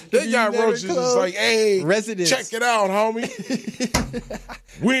 They got roaches. It's like, hey, residents, check it out, homie.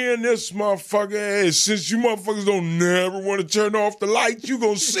 We in this motherfucker. Hey, since you motherfuckers don't never want to turn off the lights, you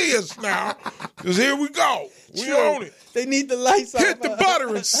gonna see us now. Cause here we go. We own it. They need the lights off. Hit the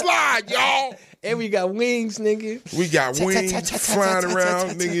butter and slide, y'all. And we got wings, nigga. We got wings flying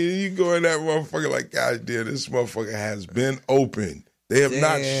around, nigga. You go in that motherfucker like, God damn, this motherfucker has been open. They have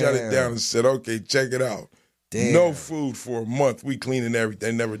not shut it down and said, okay, check it out. Damn. No food for a month. We cleaning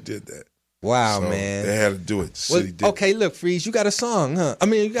everything. They never did that. Wow, so man. They had to do it. The city did. Okay, look, Freez, you got a song, huh? I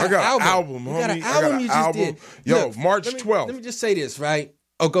mean, you got an album. Homie. You got an album you just did. Yo, look, March 12th. Let me just say this, right?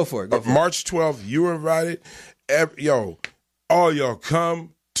 Oh, go for it. March 12th, you were invited. All y'all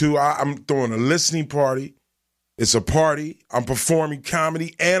come to, I'm throwing a listening party. It's a party. I'm performing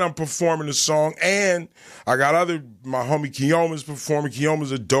comedy and I'm performing a song. And I got my homie Kiyoma's performing.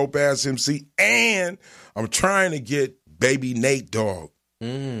 Kiyoma's a dope ass MC. And I'm trying to get baby Nate Dogg.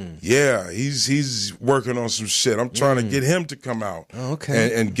 Yeah, he's working on some shit. I'm trying to get him to come out.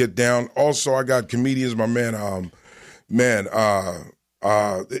 And get down. Also, I got comedians, my man,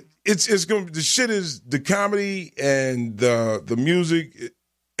 it's gonna, the shit is the comedy and the music,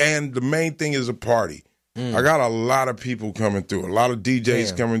 and the main thing is a party. I got a lot of people coming through, a lot of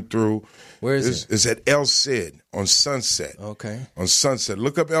DJs coming through. Where is it? It's at El Cid on Sunset. Okay. On Sunset.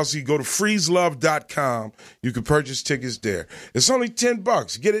 Look up LC. Go to freezluv.com. You can purchase tickets there. It's only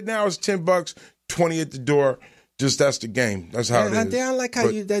 $10. Get it now. It's $10. 20 at the door. Just that's the game. That's how it is. I like how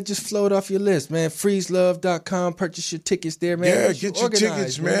that just flowed off your list, man. Freezluv.com. Purchase your tickets there, man. Yeah, get your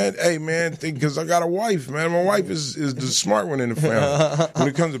tickets, man. Hey, man, because I got a wife, man. My wife is the smart one in the family. When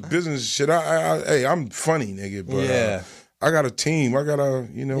it comes to business shit, I'm funny, nigga. But I got a team. I got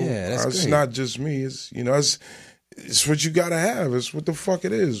it's not just me. It's it's what you gotta have. It's what the fuck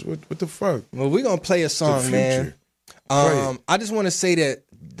it is. What the fuck? Well, we're gonna play a song, man. I just want to say that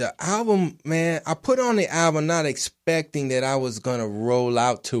the album, man, I put on the album not expecting that I was going to roll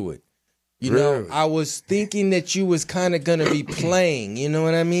out to it. You know, I was thinking that you was kind of going to be playing, you know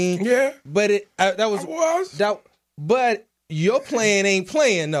what I mean? Yeah. But but your playing ain't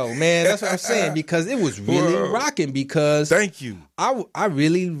playing though, man. That's what I'm saying, because it was really rocking, because thank you. I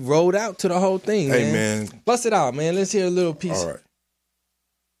really rolled out to the whole thing, man. Hey, man. Bust it out, man. Let's hear a little piece. All right.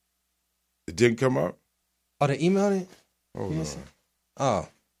 It didn't come up? Oh, they emailed it? Hold on. Oh.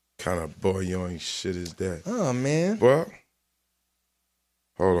 Kind of boy-yoing shit is that? Oh, man. Well,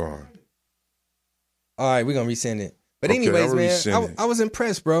 hold on. All right, we're going to resend it. But anyways, man, I was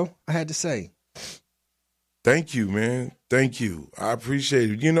impressed, bro. I had to say. Thank you, man. Thank you. I appreciate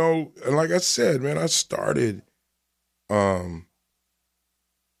it. You know, and like I said, man, I started as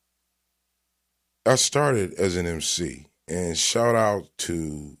an MC. And shout out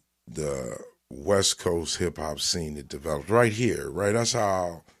to the West Coast hip-hop scene that developed right here, right? That's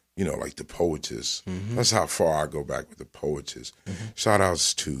how, like the Poetess. Mm-hmm. That's how far I go back with the Poetess. Mm-hmm. Shout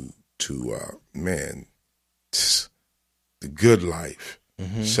outs to man, The Good Life.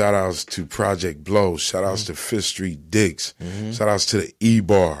 Mm-hmm. Shout outs to Project Blow. Shout outs to Fifth Street Dicks. Mm-hmm. Shout outs to the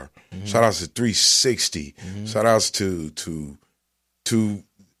E-Bar. Mm-hmm. Shout outs to 360. Mm-hmm. Shout outs to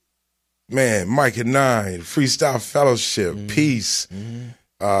man, Mike and Nine, Freestyle Fellowship, Peace,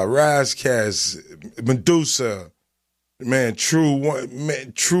 Razcast, Medusa, man,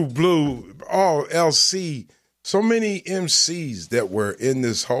 True Blue, all LC. So many MCs that were in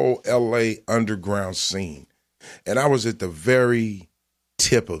this whole LA underground scene. And I was at the very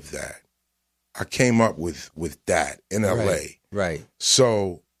tip of that. I came up with that in LA. Right.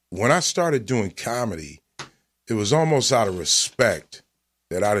 So when I started doing comedy, it was almost out of respect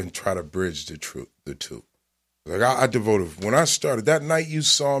that I didn't try to bridge the two. Like I devoted, when I started, that night you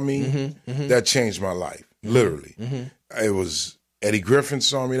saw me, that changed my life, literally. Mm-hmm. It was, Eddie Griffin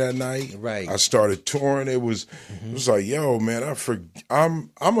saw me that night. Right. I started touring. It was like, yo, man, I'm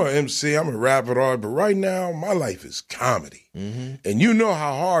an MC, I'm a rapper, all, but right now my life is comedy. Mm-hmm. And you know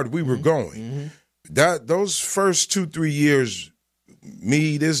how hard we were going. Mm-hmm. Those first 2-3 years,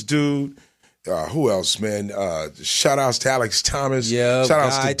 me, this dude, who else, man? Shout outs to Alex Thomas. Yep, shout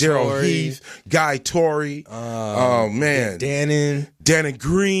outs to Daryl Heath, Guy Torrey. Oh man, Dannon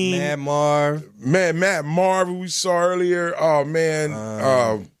Green, Matt Marv, Matt Marv, who we saw earlier. Oh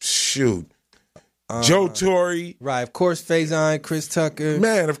man, shoot, Joe Torre. Right, of course, Faison, Chris Tucker.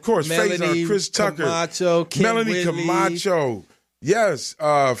 Man, of course, Faison, Chris Tucker, Camacho, Melanie Camacho. Yes,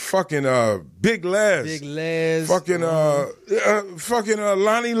 fucking Big Les. Fucking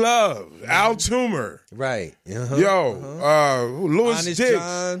Lonnie Love, Al Toomer. Right. Louis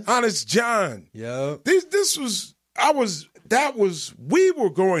Diggs. Honest John. Yep. We were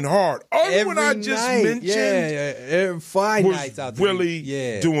going hard. Every one I just mentioned. Every 5 nights out there.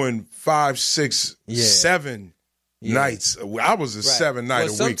 Really doing 5, 6, 7 nights. I was a 7 night a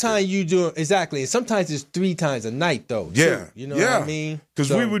week. Sometimes you do exactly, and sometimes it's 3 times a night though. Yeah, you know what I mean.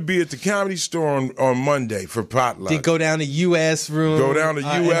 Because we would be at the Comedy Store on Monday for potluck. Then go down to US room. Go down to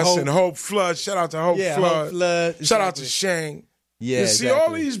US and Hope Flood. Shout out to Hope Flood. Shout out to Shang. Yeah, see,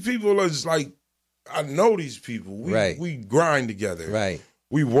 all these people are just like, I know these people. We grind together. Right.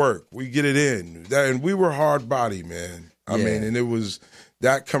 We work. We get it in. And we were hard body, man. I mean, and it was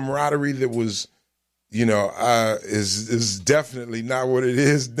that camaraderie that was, is definitely not what it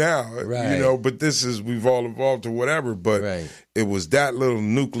is now. Right. But we've all evolved to whatever. But it was that little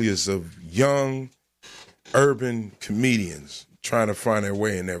nucleus of young, urban comedians trying to find their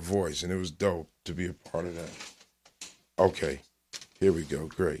way in their voice. And it was dope to be a part of that. Okay. Here we go.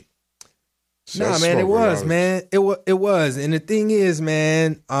 Great. So man, it was, man. It was. And the thing is,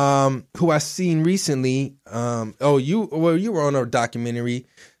 man, who I seen recently, you were on a documentary,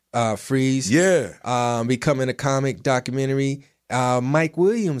 Freez. Yeah. Becoming a Comic documentary. Mike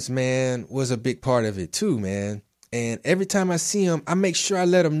Williams, man, was a big part of it too, man. And every time I see him, I make sure I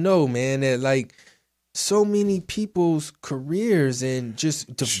let him know, man, that like, so many people's careers and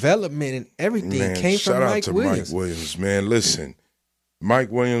just development and everything came from Mike Williams. Mike Williams, man. Listen,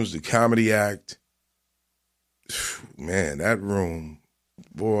 Mike Williams, the comedy act. Man, that room,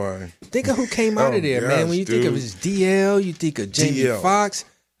 boy. Think of who came out of there, man. When you think of his DL, you think of Jamie Foxx,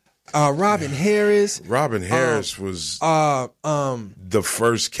 Robin Harris. Robin Harris was the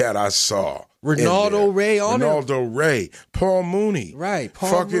first cat I saw. Ronaldo Ray, Ray, Paul Mooney. Right,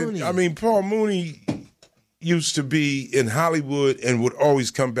 Paul Mooney. I mean, Paul Mooney used to be in Hollywood and would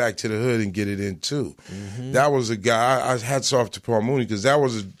always come back to the hood and get it in too. Mm-hmm. That was a guy. I hats off to Paul Mooney because that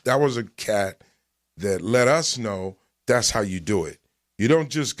was a cat that let us know that's how you do it. You don't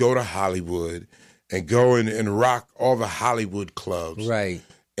just go to Hollywood and go in and rock all the Hollywood clubs, right?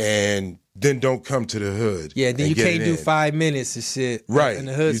 And then don't come to the hood. Yeah, then you can't do 5 minutes of shit right in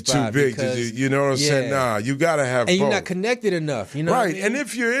the hood you're spot. Too big to do, you know what I'm saying? Nah, you gotta have and both. you're not connected enough, you know right. what I mean? And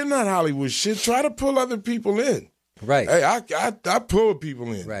if you're in that Hollywood shit, try to pull other people in. Right. Hey, I pull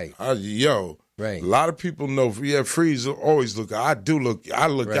people in. Right. Right. A lot of people know. Yeah, Freez always look. I look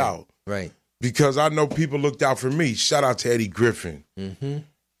right. out. Right. Because I know people looked out for me. Shout out to Eddie Griffin. Mm-hmm.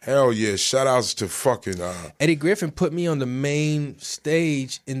 Hell yeah. Shout outs to fucking Eddie Griffin put me on the main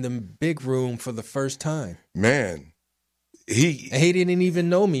stage in the big room for the first time. Man. He didn't even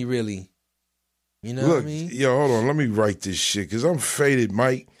know me really. You know what I mean? Yo, hold on. Let me write this shit because I'm faded,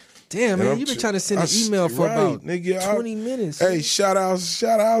 Mike. Damn, man, you've been trying to send an email for about 20 minutes. Hey, shout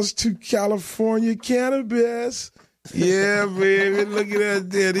outs to California Cannabis. Yeah, baby. Look at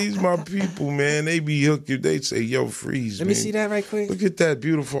that there. These my people, man. They be hooking. They say, yo, Freez, Let me see that right quick. Look at that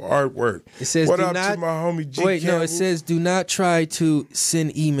beautiful artwork. It says, what up to my homie G Wait, Campbell? No, it says, do not try to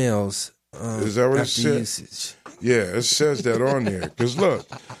send emails Is that what it says? usage. Yeah, it says that on there. Because look,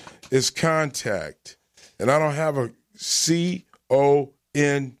 it's contact. And I don't have a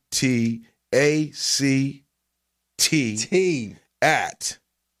CONTACT at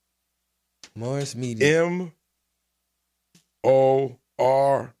Morris Media.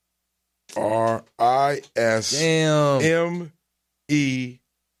 MORRIS MEDIA.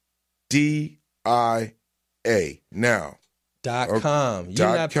 Now. .com.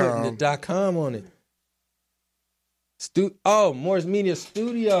 You're not putting the .com on it. Morris Media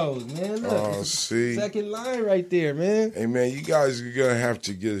Studios, man. Look, oh, see. Second line right there, man. Hey, man, you guys are going to have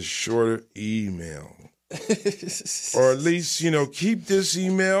to get a shorter email. Or at least, keep this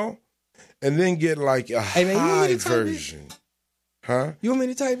email and then get like a high version. Huh? You want me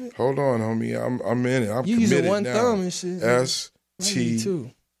to type it? Hold on, homie. I'm in it. I'm you committed using one now. thumb and shit.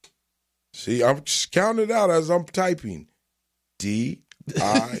 ST. See, I'm just counting it out as I'm typing. DIOS.com.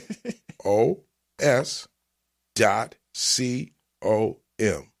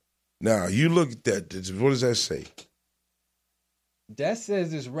 Now, you look at that. What does that say? That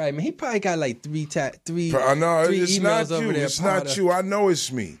says it's right. Man, he probably got like three I know, three it's emails not over you. there. It's not you. I know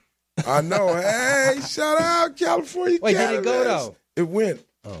it's me. I know. Hey, shout out California. Wait, did it go though? It went.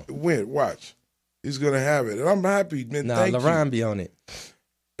 Oh. It went. Watch. He's going to have it. And I'm happy, man. Nah, Thank LaRon you. be on it.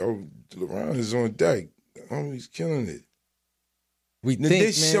 Oh, LaRon is on deck. Oh, he's killing it. We now, think,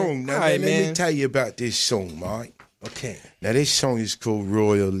 this man. song, now, right, let me tell you about this song, Mike. Okay. Now, this song is called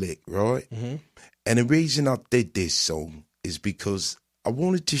Royal Lick, right? Mm-hmm. And the reason I did this song is because I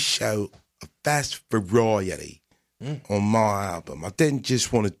wanted to show a vast variety on my album. I didn't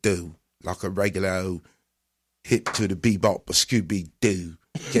just want to do like a regular old hip to the bebop or Scooby-Doo.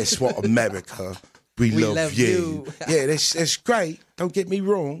 Guess what, America? We love you. Yeah, that's great. Don't get me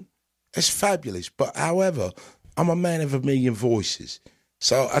wrong. That's fabulous. But however, I'm a man of a million voices.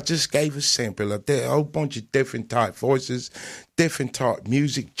 So I just gave a sample. I did a whole bunch of different type voices, different type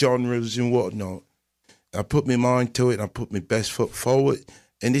music genres and whatnot. I put my mind to it and I put my best foot forward.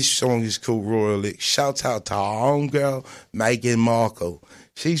 And this song is called Royal Lick. Shout out to our homegirl, Megan Markle.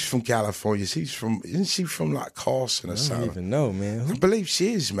 She's from California. Isn't she from like Carson or something? I don't even know, man. I believe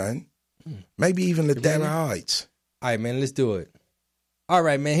she is, man. Maybe even Ladera Heights. All right, man, let's do it. All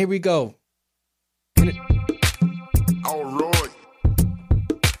right, man, here we go. All right.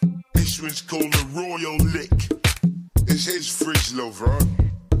 This one's called the Royal Lick. This is Freez Luv, right?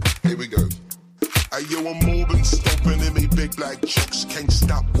 Here we go. Hey, yo, I'm more than stomping in me big black chucks. Can't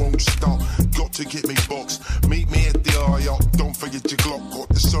stop, won't stop. Got to get me box. Meet me at the IOP. Don't forget your Glock. Got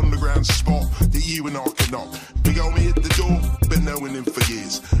this underground spot that you and I can knock. Big old me at the door. Been knowing him for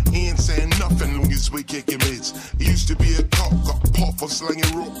years. He ain't saying nothing long as we kick him mids. He used to be a cop. Got pot for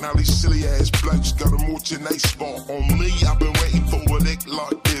slinging rock. Now these silly ass blokes got him watching they spot. On me, I've been waiting for a lick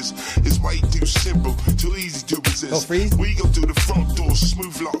like this. It's way too simple, too easy to resist. Oh, Freez? We go to the front door,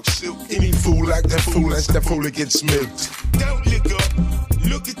 smooth like silk. Any fool like that fool, that's the fool that gets milked. Don't look up,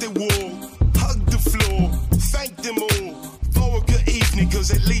 look at the wall, hug the floor.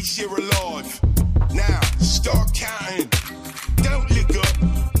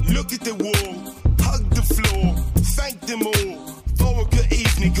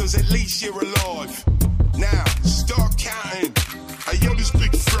 listening, cause at least you're alive. Now, start counting. Hey, yo, this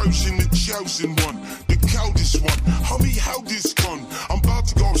big frozen, the chosen one, the coldest one. Homie, how this gone? I'm about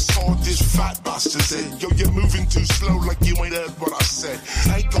to go inside this fat bastard's head. Yo, you're moving too slow like you ain't heard what I said.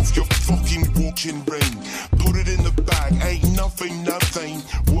 Take off your fucking walking ring. Put it in the bag. Ain't nothing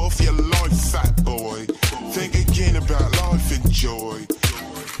worth your life, fat boy. Think again about life, enjoy.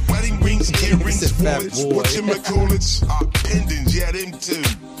 Wedding rings, earrings, wallets, whatchamacallits, pendants, yeah, them too.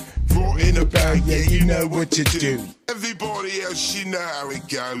 Brought in a bag, yeah, you know what to do. Everybody else, you know how it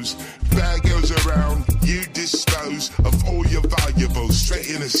goes. Bag goes around, you dispose of all your valuables straight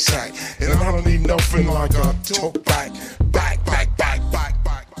in a sack. And I don't need nothing like a talk back.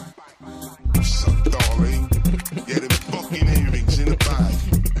 So, darling, yeah, them fucking earrings in a bag.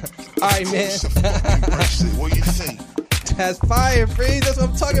 All right, man. What do you think? That's fire, Freez. That's what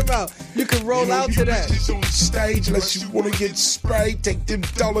I'm talking about. You can roll out to that. On stage, unless you want to get sprayed, take them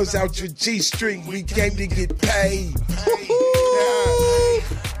dollars out your G-string. We came to get paid.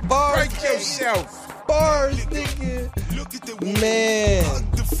 Bars, Break yourself. bars, nigga. Man.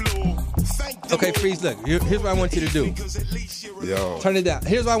 Okay, Freez, look. Here's what I want you to do. Yo. Turn it down.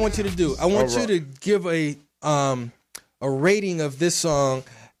 Here's what I want you to do. I want you to give a rating of this song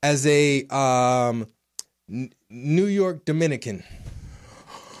as a New York Dominican.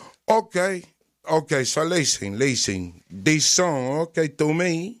 Okay, so listen. This song, okay, to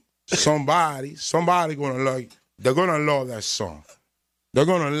me, somebody gonna like, they're gonna love that song. They're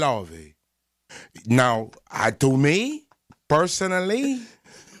gonna love it. Now, to me, personally,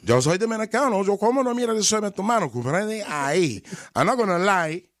 yo soy dominicano, yo como no mira de suave tu mano, comprende ahí. I'm not gonna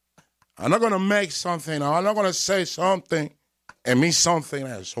lie, I'm not gonna make something, I'm not gonna say something and mean something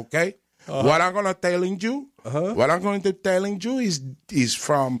else, okay? What I'm gonna telling you, what I'm going to telling you is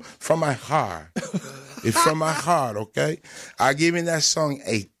from my heart. It's from my heart, okay? I giving that song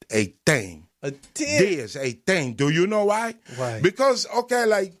a 10. A 10? Yes, a 10. Do you know why? Why? Because, okay,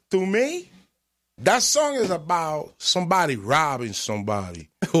 like, to me, that song is about somebody robbing somebody.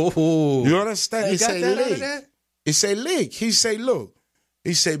 Oh. You understand? You got that out of that? It's a lick. He say, look.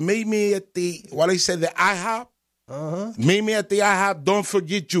 He said, meet me at the, what he said, the IHOP. Meet me at the IHOP. Don't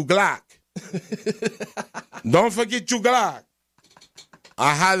forget your Glock. Don't forget your Glock.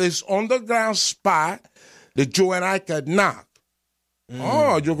 I have this underground spot that you and I could knock.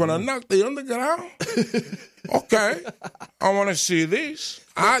 Oh, you're going to knock the underground? Okay. I want to see this.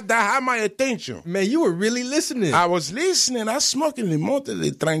 That had my attention. Man, you were really listening. I was listening. I was smoking the monte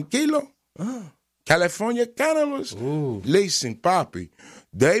de tranquilo. California cannabis. Ooh. Listen, papi.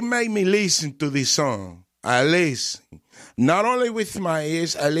 They made me listen to this song. I listen. Not only with my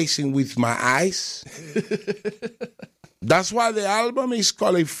ears, I listen with my eyes. That's why the album is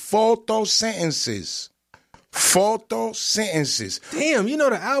called Photosynthesis. Photosynthesis. Damn, you know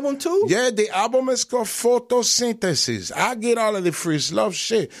the album too? Yeah, the album is called Photosynthesis. I get all of the Freez Luv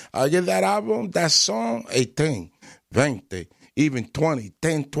shit. I get that album, that song, 18, 20, even 20,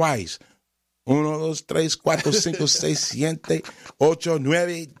 10 twice. 1, 2, 3, 4, 5, 6, 7, 8,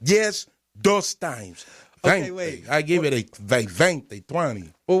 9, 10, 2 times. 20. Okay, wait. I give it a 20,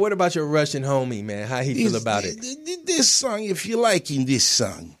 20. Well, what about your Russian homie, man? How he feel about it? This song, if you liking this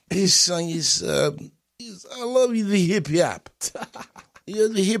song is, I love you, the hip hop. Yeah,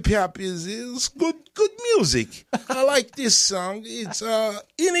 the hip hop is good music. I like this song. It's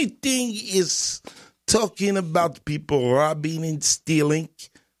anything is talking about people robbing and stealing,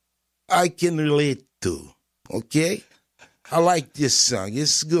 I can relate to. Okay? I like this song.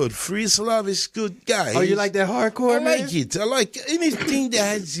 It's good. Freez Luv is good guy. Oh, you like that hardcore, man? I like it. I like anything that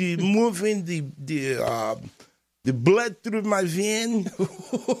has you moving the blood through my vein.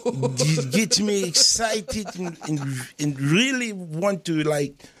 It gets me excited and really want to,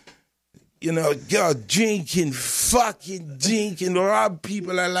 like, go drink and fucking drink and rob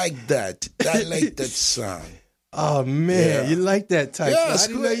people. I like that. I like that song. Oh, man. Yeah. You like that type. Yes, I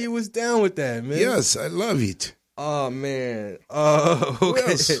didn't know you was down with that, man. Yes, I love it. Oh, man.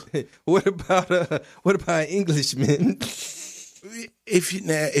 Okay. What about an Englishman? If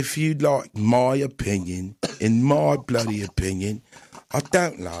you like my opinion, in my bloody opinion, I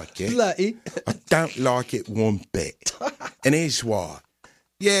don't like it. Bloody? I don't like it one bit. And here's why.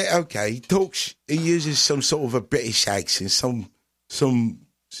 Yeah, okay, he uses some sort of a British accent,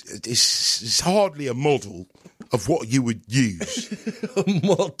 it's hardly a model of what you would use. A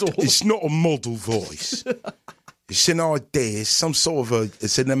model? It's not a model voice. It's an idea. It's some sort of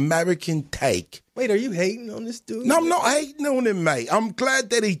it's an American take. Wait, are you hating on this dude? No, I'm not hating on him, mate. I'm glad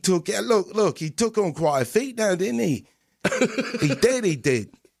that he took it. Look, he took on quite a feat now, didn't he? He did.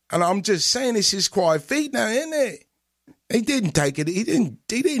 And I'm just saying this is quite a feat now, isn't it? He didn't take it. He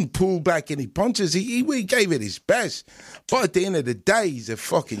didn't pull back any punches. He gave it his best. But at the end of the day, he's a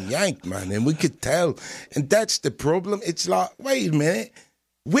fucking Yank, man, and we could tell. And that's the problem. It's like, wait a minute,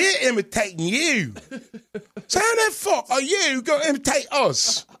 we're imitating you. So how the fuck are you going to imitate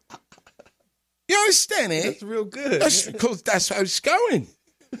us? You understand it? That's real good. That's because that's how it's going.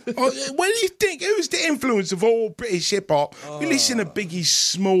 What do you think? Who's the influence of all British hip hop? We listen to Biggie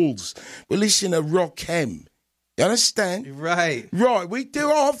Smalls. We listen to Rakim. You understand? Right. Right. We do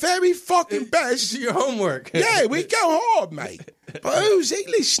our very fucking best. Do your homework. Yeah, we go hard, mate. But who's he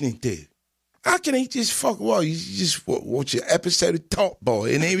listening to? How can he just you just watch an episode of Top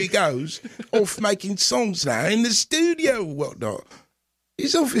Boy and here he goes off making songs now in the studio or whatnot.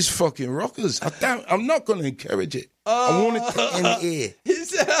 He's off his fucking rockers. I'm not going to encourage it. I want it to end here. He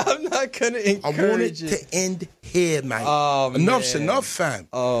said, I'm not going to encourage it. I want it to end here, mate. Oh, Enough's man. enough, fam.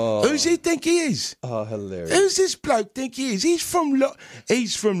 Oh. Who's he think he is? Oh, hilarious. Who's this bloke think he is? He's from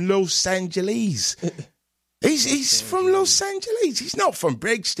Los Angeles. He's from Los Angeles. He's not from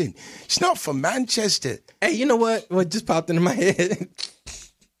Brixton. He's not from Manchester. Hey, you know what? What just popped into my head?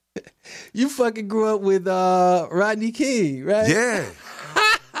 You fucking grew up with Rodney King, right? Yeah.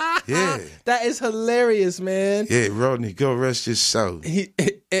 Yeah. That is hilarious, man. Yeah, Rodney, go rest his soul.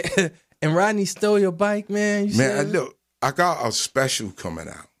 And Rodney stole your bike, man. You said? Look, I got a special coming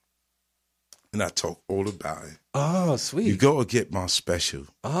out. And I talk all about it. Oh, sweet. You got to get my special.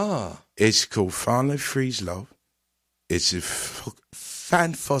 Oh. It's called Finally Freez Luv. It's a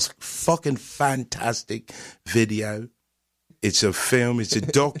fucking fantastic video. It's a film. It's a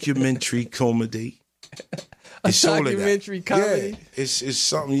documentary comedy. It's documentary all of that. comedy? Yeah, it's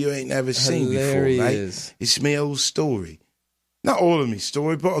something you ain't never seen before, Hilarious. mate. It's my old story. Not all of my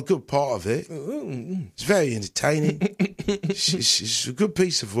story, but a good part of it. It's very entertaining. It's a good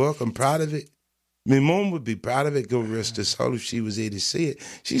piece of work. I'm proud of it. My mum would be proud of it, God rest her soul, if she was here to see it.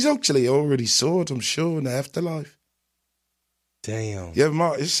 She's actually already saw it, I'm sure, in the afterlife. Damn. Yeah,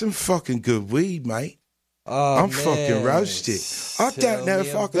 Mark, it's some fucking good weed, mate. Oh, I'm man. fucking roasted. I don't know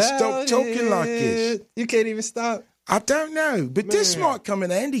if I can stop talking like this. You can't even stop. I don't know, but this might come in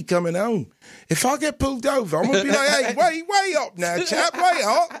handy coming home. If I get pulled over, I'm gonna be like, "Hey, way up now, chap, way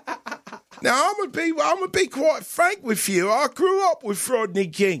up." Now I'm gonna be quite frank with you. I grew up with Rodney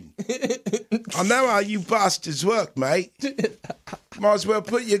King. I know how you bastards work, mate. Might as well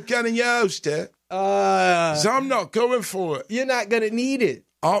put your gun in your holster. So I'm not going for it. You're not gonna need it.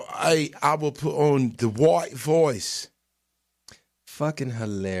 I will put on the white voice. Fucking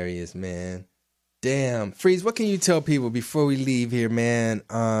hilarious, man. Damn. Freez, what can you tell people before we leave here, man?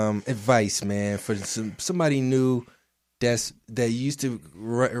 Advice, man, for somebody new that used to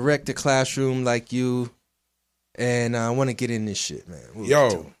wreck the classroom like you and I want to get in this shit, man.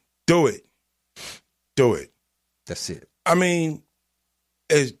 Yo, do it. Do it. That's it. I mean,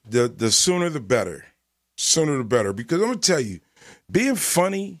 the sooner the better. Sooner the better. Because I'm going to tell you, being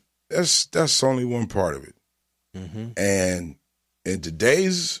funny, that's only one part of it. Mm-hmm. And in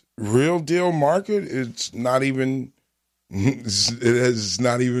today's real deal market, it's not even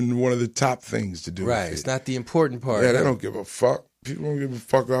one of the top things to do. Right. It's not the important part. Yeah, they don't give a fuck. People don't give a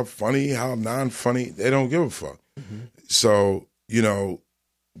fuck how funny, how non-funny. They don't give a fuck. Mm-hmm. So,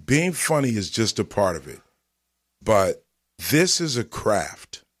 being funny is just a part of it. But this is a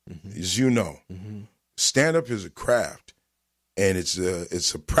craft, as you know. Mm-hmm. Stand-up is a craft, and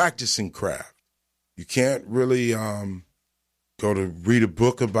it's a practicing craft. You can't really go to read a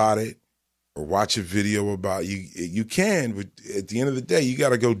book about it or watch a video about it. You can, but at the end of the day, you got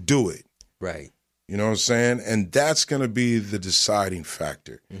to go do it. Right. You know what I'm saying? And that's going to be the deciding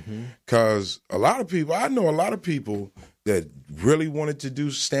factor. Because I know a lot of people that really wanted to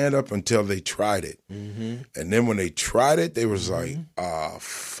do stand-up until they tried it. Mm-hmm. And then when they tried it, they was like,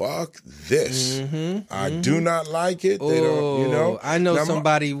 fuck this. Mm-hmm. I do not like it. They don't, I know now,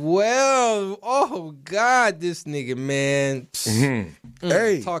 somebody oh, God, this nigga, man.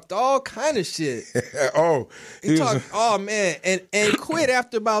 Hey. Talked all kind of shit. He talked, man, and quit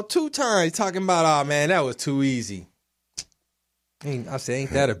after about 2 times talking about, man, that was too easy. I said,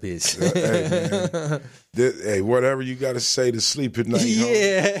 ain't that a bitch? Hey, whatever you got to say to sleep at night,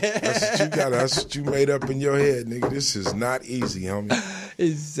 homie. That's what you made up in your head, nigga. This is not easy, homie.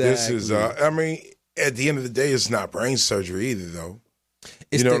 Exactly. This is, at the end of the day, it's not brain surgery either, though.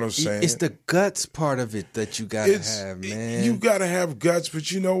 You know what I'm saying? It's the guts part of it that you got to have, man. You got to have guts, but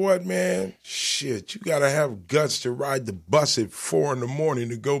you know what, man? Shit, you got to have guts to ride the bus at 4 a.m.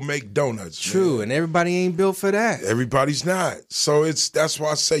 to go make donuts. True, man. And everybody ain't built for that. Everybody's not. So that's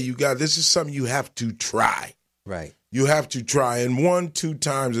why I say this is something you have to try. Right. You have to try, and 1-2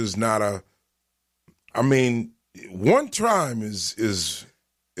 times is not one time is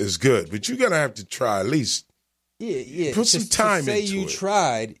good, but you're gonna have to try at least. Yeah. Put some time to say into you it.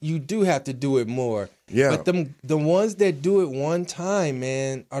 tried, you do have to do it more. Yeah. But the ones that do it one time,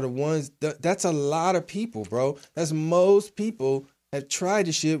 man, are the ones that's a lot of people, bro. That's most people have tried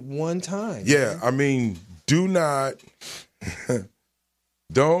the shit one time. Yeah, man. I mean,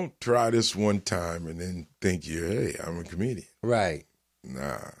 don't try this one time and then think hey, I'm a comedian. Right.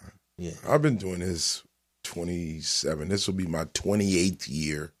 Nah. Yeah. I've been doing this 27. This will be my 28th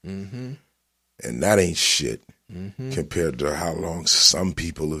year. Mm-hmm. And that ain't shit Mm-hmm. compared to how long some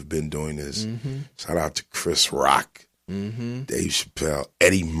people have been doing this. Mm-hmm. Shout out to Chris Rock, Mm-hmm. Dave Chappelle,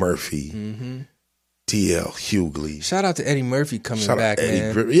 Eddie Murphy, Mm-hmm. D.L. Hughley. Shout out to Eddie Murphy coming Shout back, out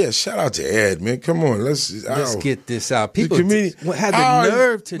Eddie man. Yeah, shout out to Ed, man. Come on, let's get this out. People comedian- had the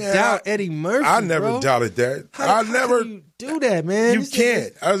nerve to man, doubt Eddie Murphy. I never bro. doubted that. How can you do that, man? You This is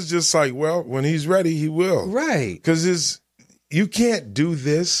can't. I was just like, well, when he's ready, he will. right. Because you can't do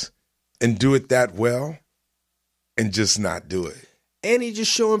this and do it that well and just not do it. And he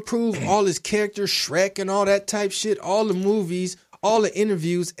just show and prove all his characters, Shrek and all that type shit, all the movies, all the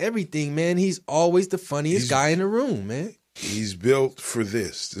interviews, everything, man. He's always the funniest guy in the room, man. He's built for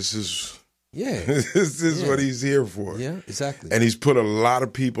this. This is Yeah. this is what he's here for. Yeah, exactly. And he's put a lot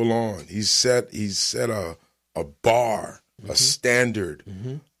of people on. He's set a bar, a standard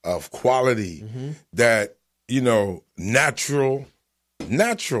of quality that, natural.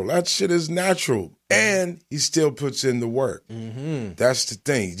 That shit is natural. And he still puts in the work. That's the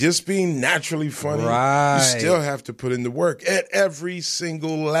thing. Just being naturally funny, Right. you still have to put in the work at every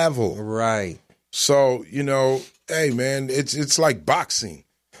single level. Right. So, hey man, it's like boxing.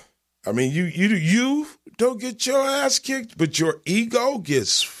 I mean, you don't get your ass kicked, but your ego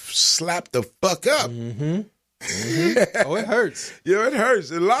gets slapped the fuck up. Oh, it hurts. Yeah, it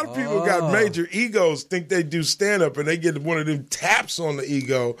hurts. A lot of people got major egos, think they do stand up, and they get one of them taps on the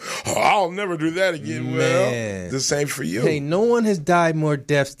ego. Oh, I'll never do that again. Man. Well, the same for you. Hey, no one has died more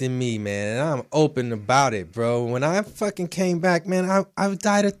deaths than me, man. And I'm open about it, bro. When I fucking came back, man, I've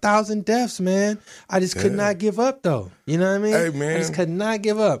died 1,000 deaths, man. I just could not give up, though. You know what I mean? Hey, man. I just could not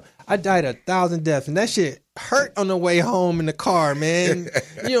give up. I died 1,000 deaths, and that shit hurt on the way home in the car, man.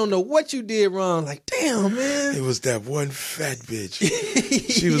 You don't know what you did wrong. Like, damn, man. It was that one fat bitch.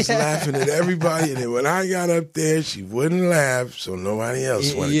 She was laughing at everybody, and then when I got up there, she wouldn't laugh, so nobody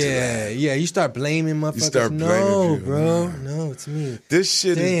else wanted to laugh. Yeah. You start blaming motherfuckers. You start blaming no, people. bro. No, it's me. This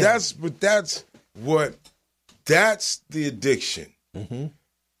shit Damn. that's the addiction.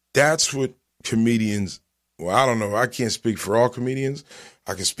 That's what comedians, well, I don't know. I can't speak for all comedians.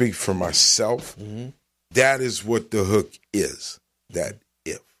 I can speak for myself. That is what the hook is. That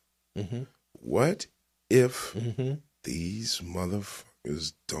if. What if these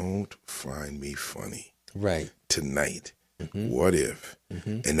motherfuckers don't find me funny Right. tonight? What if?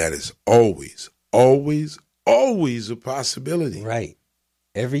 And that is always, always, always a possibility. Right.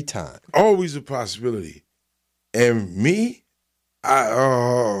 Every time. Always a possibility. And me,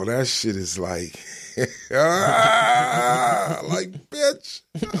 that shit is like, like, bitch,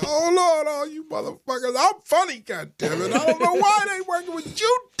 hold on, all you motherfuckers. I'm funny, goddammit. I don't know why they working with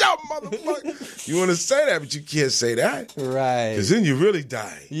you, dumb motherfucker. You want to say that, but you can't say that. Right. Because then you really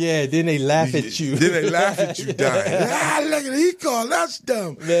die. Yeah, then they laugh at you. Then they laugh at you dying. Look at it, he called us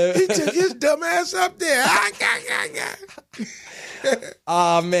dumb. Man. He took his dumb ass up there.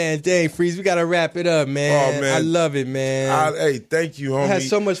 Oh, man, dang, Freez, we got to wrap it up, man. Oh, man. I love it, man. Hey, thank you, homie. I had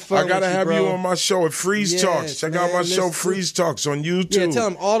so much fun I gotta with you, have bro. you on my show at Freez Yes, Talks. Check out man. my show, Listen. Freez Talks, on YouTube. Yeah, tell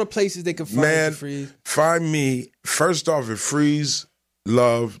them all the places they can find Man, you, Freez. find me first off at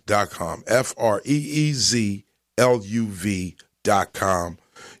freezluv.com. FREEZLUV.com.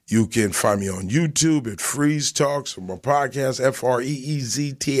 You can find me on YouTube at Freez Talks, or my podcast,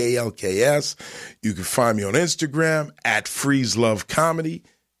 FREEZTALKS. You can find me on Instagram at Freez Luv Comedy,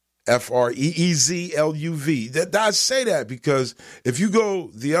 FREEZLUV. I say that because if you go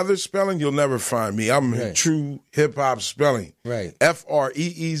the other spelling, you'll never find me. I'm Right. true hip-hop spelling. Right.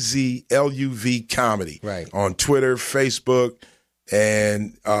 FREEZLUV Comedy. Right. On Twitter, Facebook,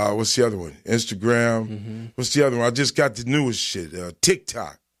 and what's the other one? Instagram. What's the other one? I just got the newest shit,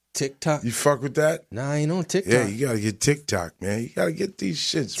 TikTok. TikTok? You fuck with that? Nah, I ain't on TikTok. Yeah, you gotta get TikTok, man. You gotta get these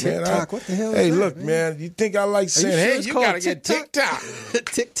shits, man. TikTok? What the hell is Hey, that, look, man? You think I like Are saying, you sure hey, it's you called gotta get TikTok.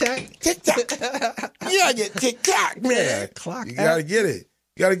 TikTok? TikTok. You gotta get TikTok, man. Yeah, clock You gotta app. get it.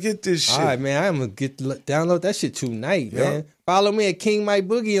 You gotta get this shit. All right, man. I'm going to download that shit tonight, Yeah. man. Follow me at King Mike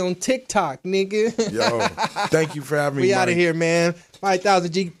Boogie on TikTok, nigga. Yo, thank you for having me, We out of Mike. here, man.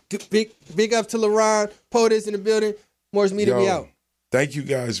 5,000 G. Big up to LaRon. POTUS in the building. Morris Media, we Yo, out. Thank you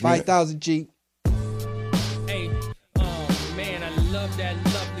guys, man. 5,000 G. Hey,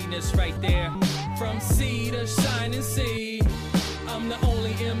 heaviness right there. From sea to shining sea, I'm the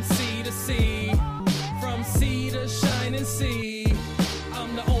only MC to see. From sea to shining sea,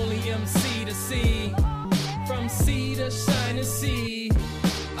 I'm the only MC to see. From sea to shining sea,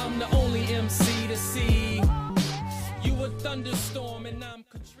 I'm the only MC to see. You a thunderstorm and I'm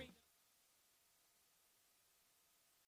Katrina.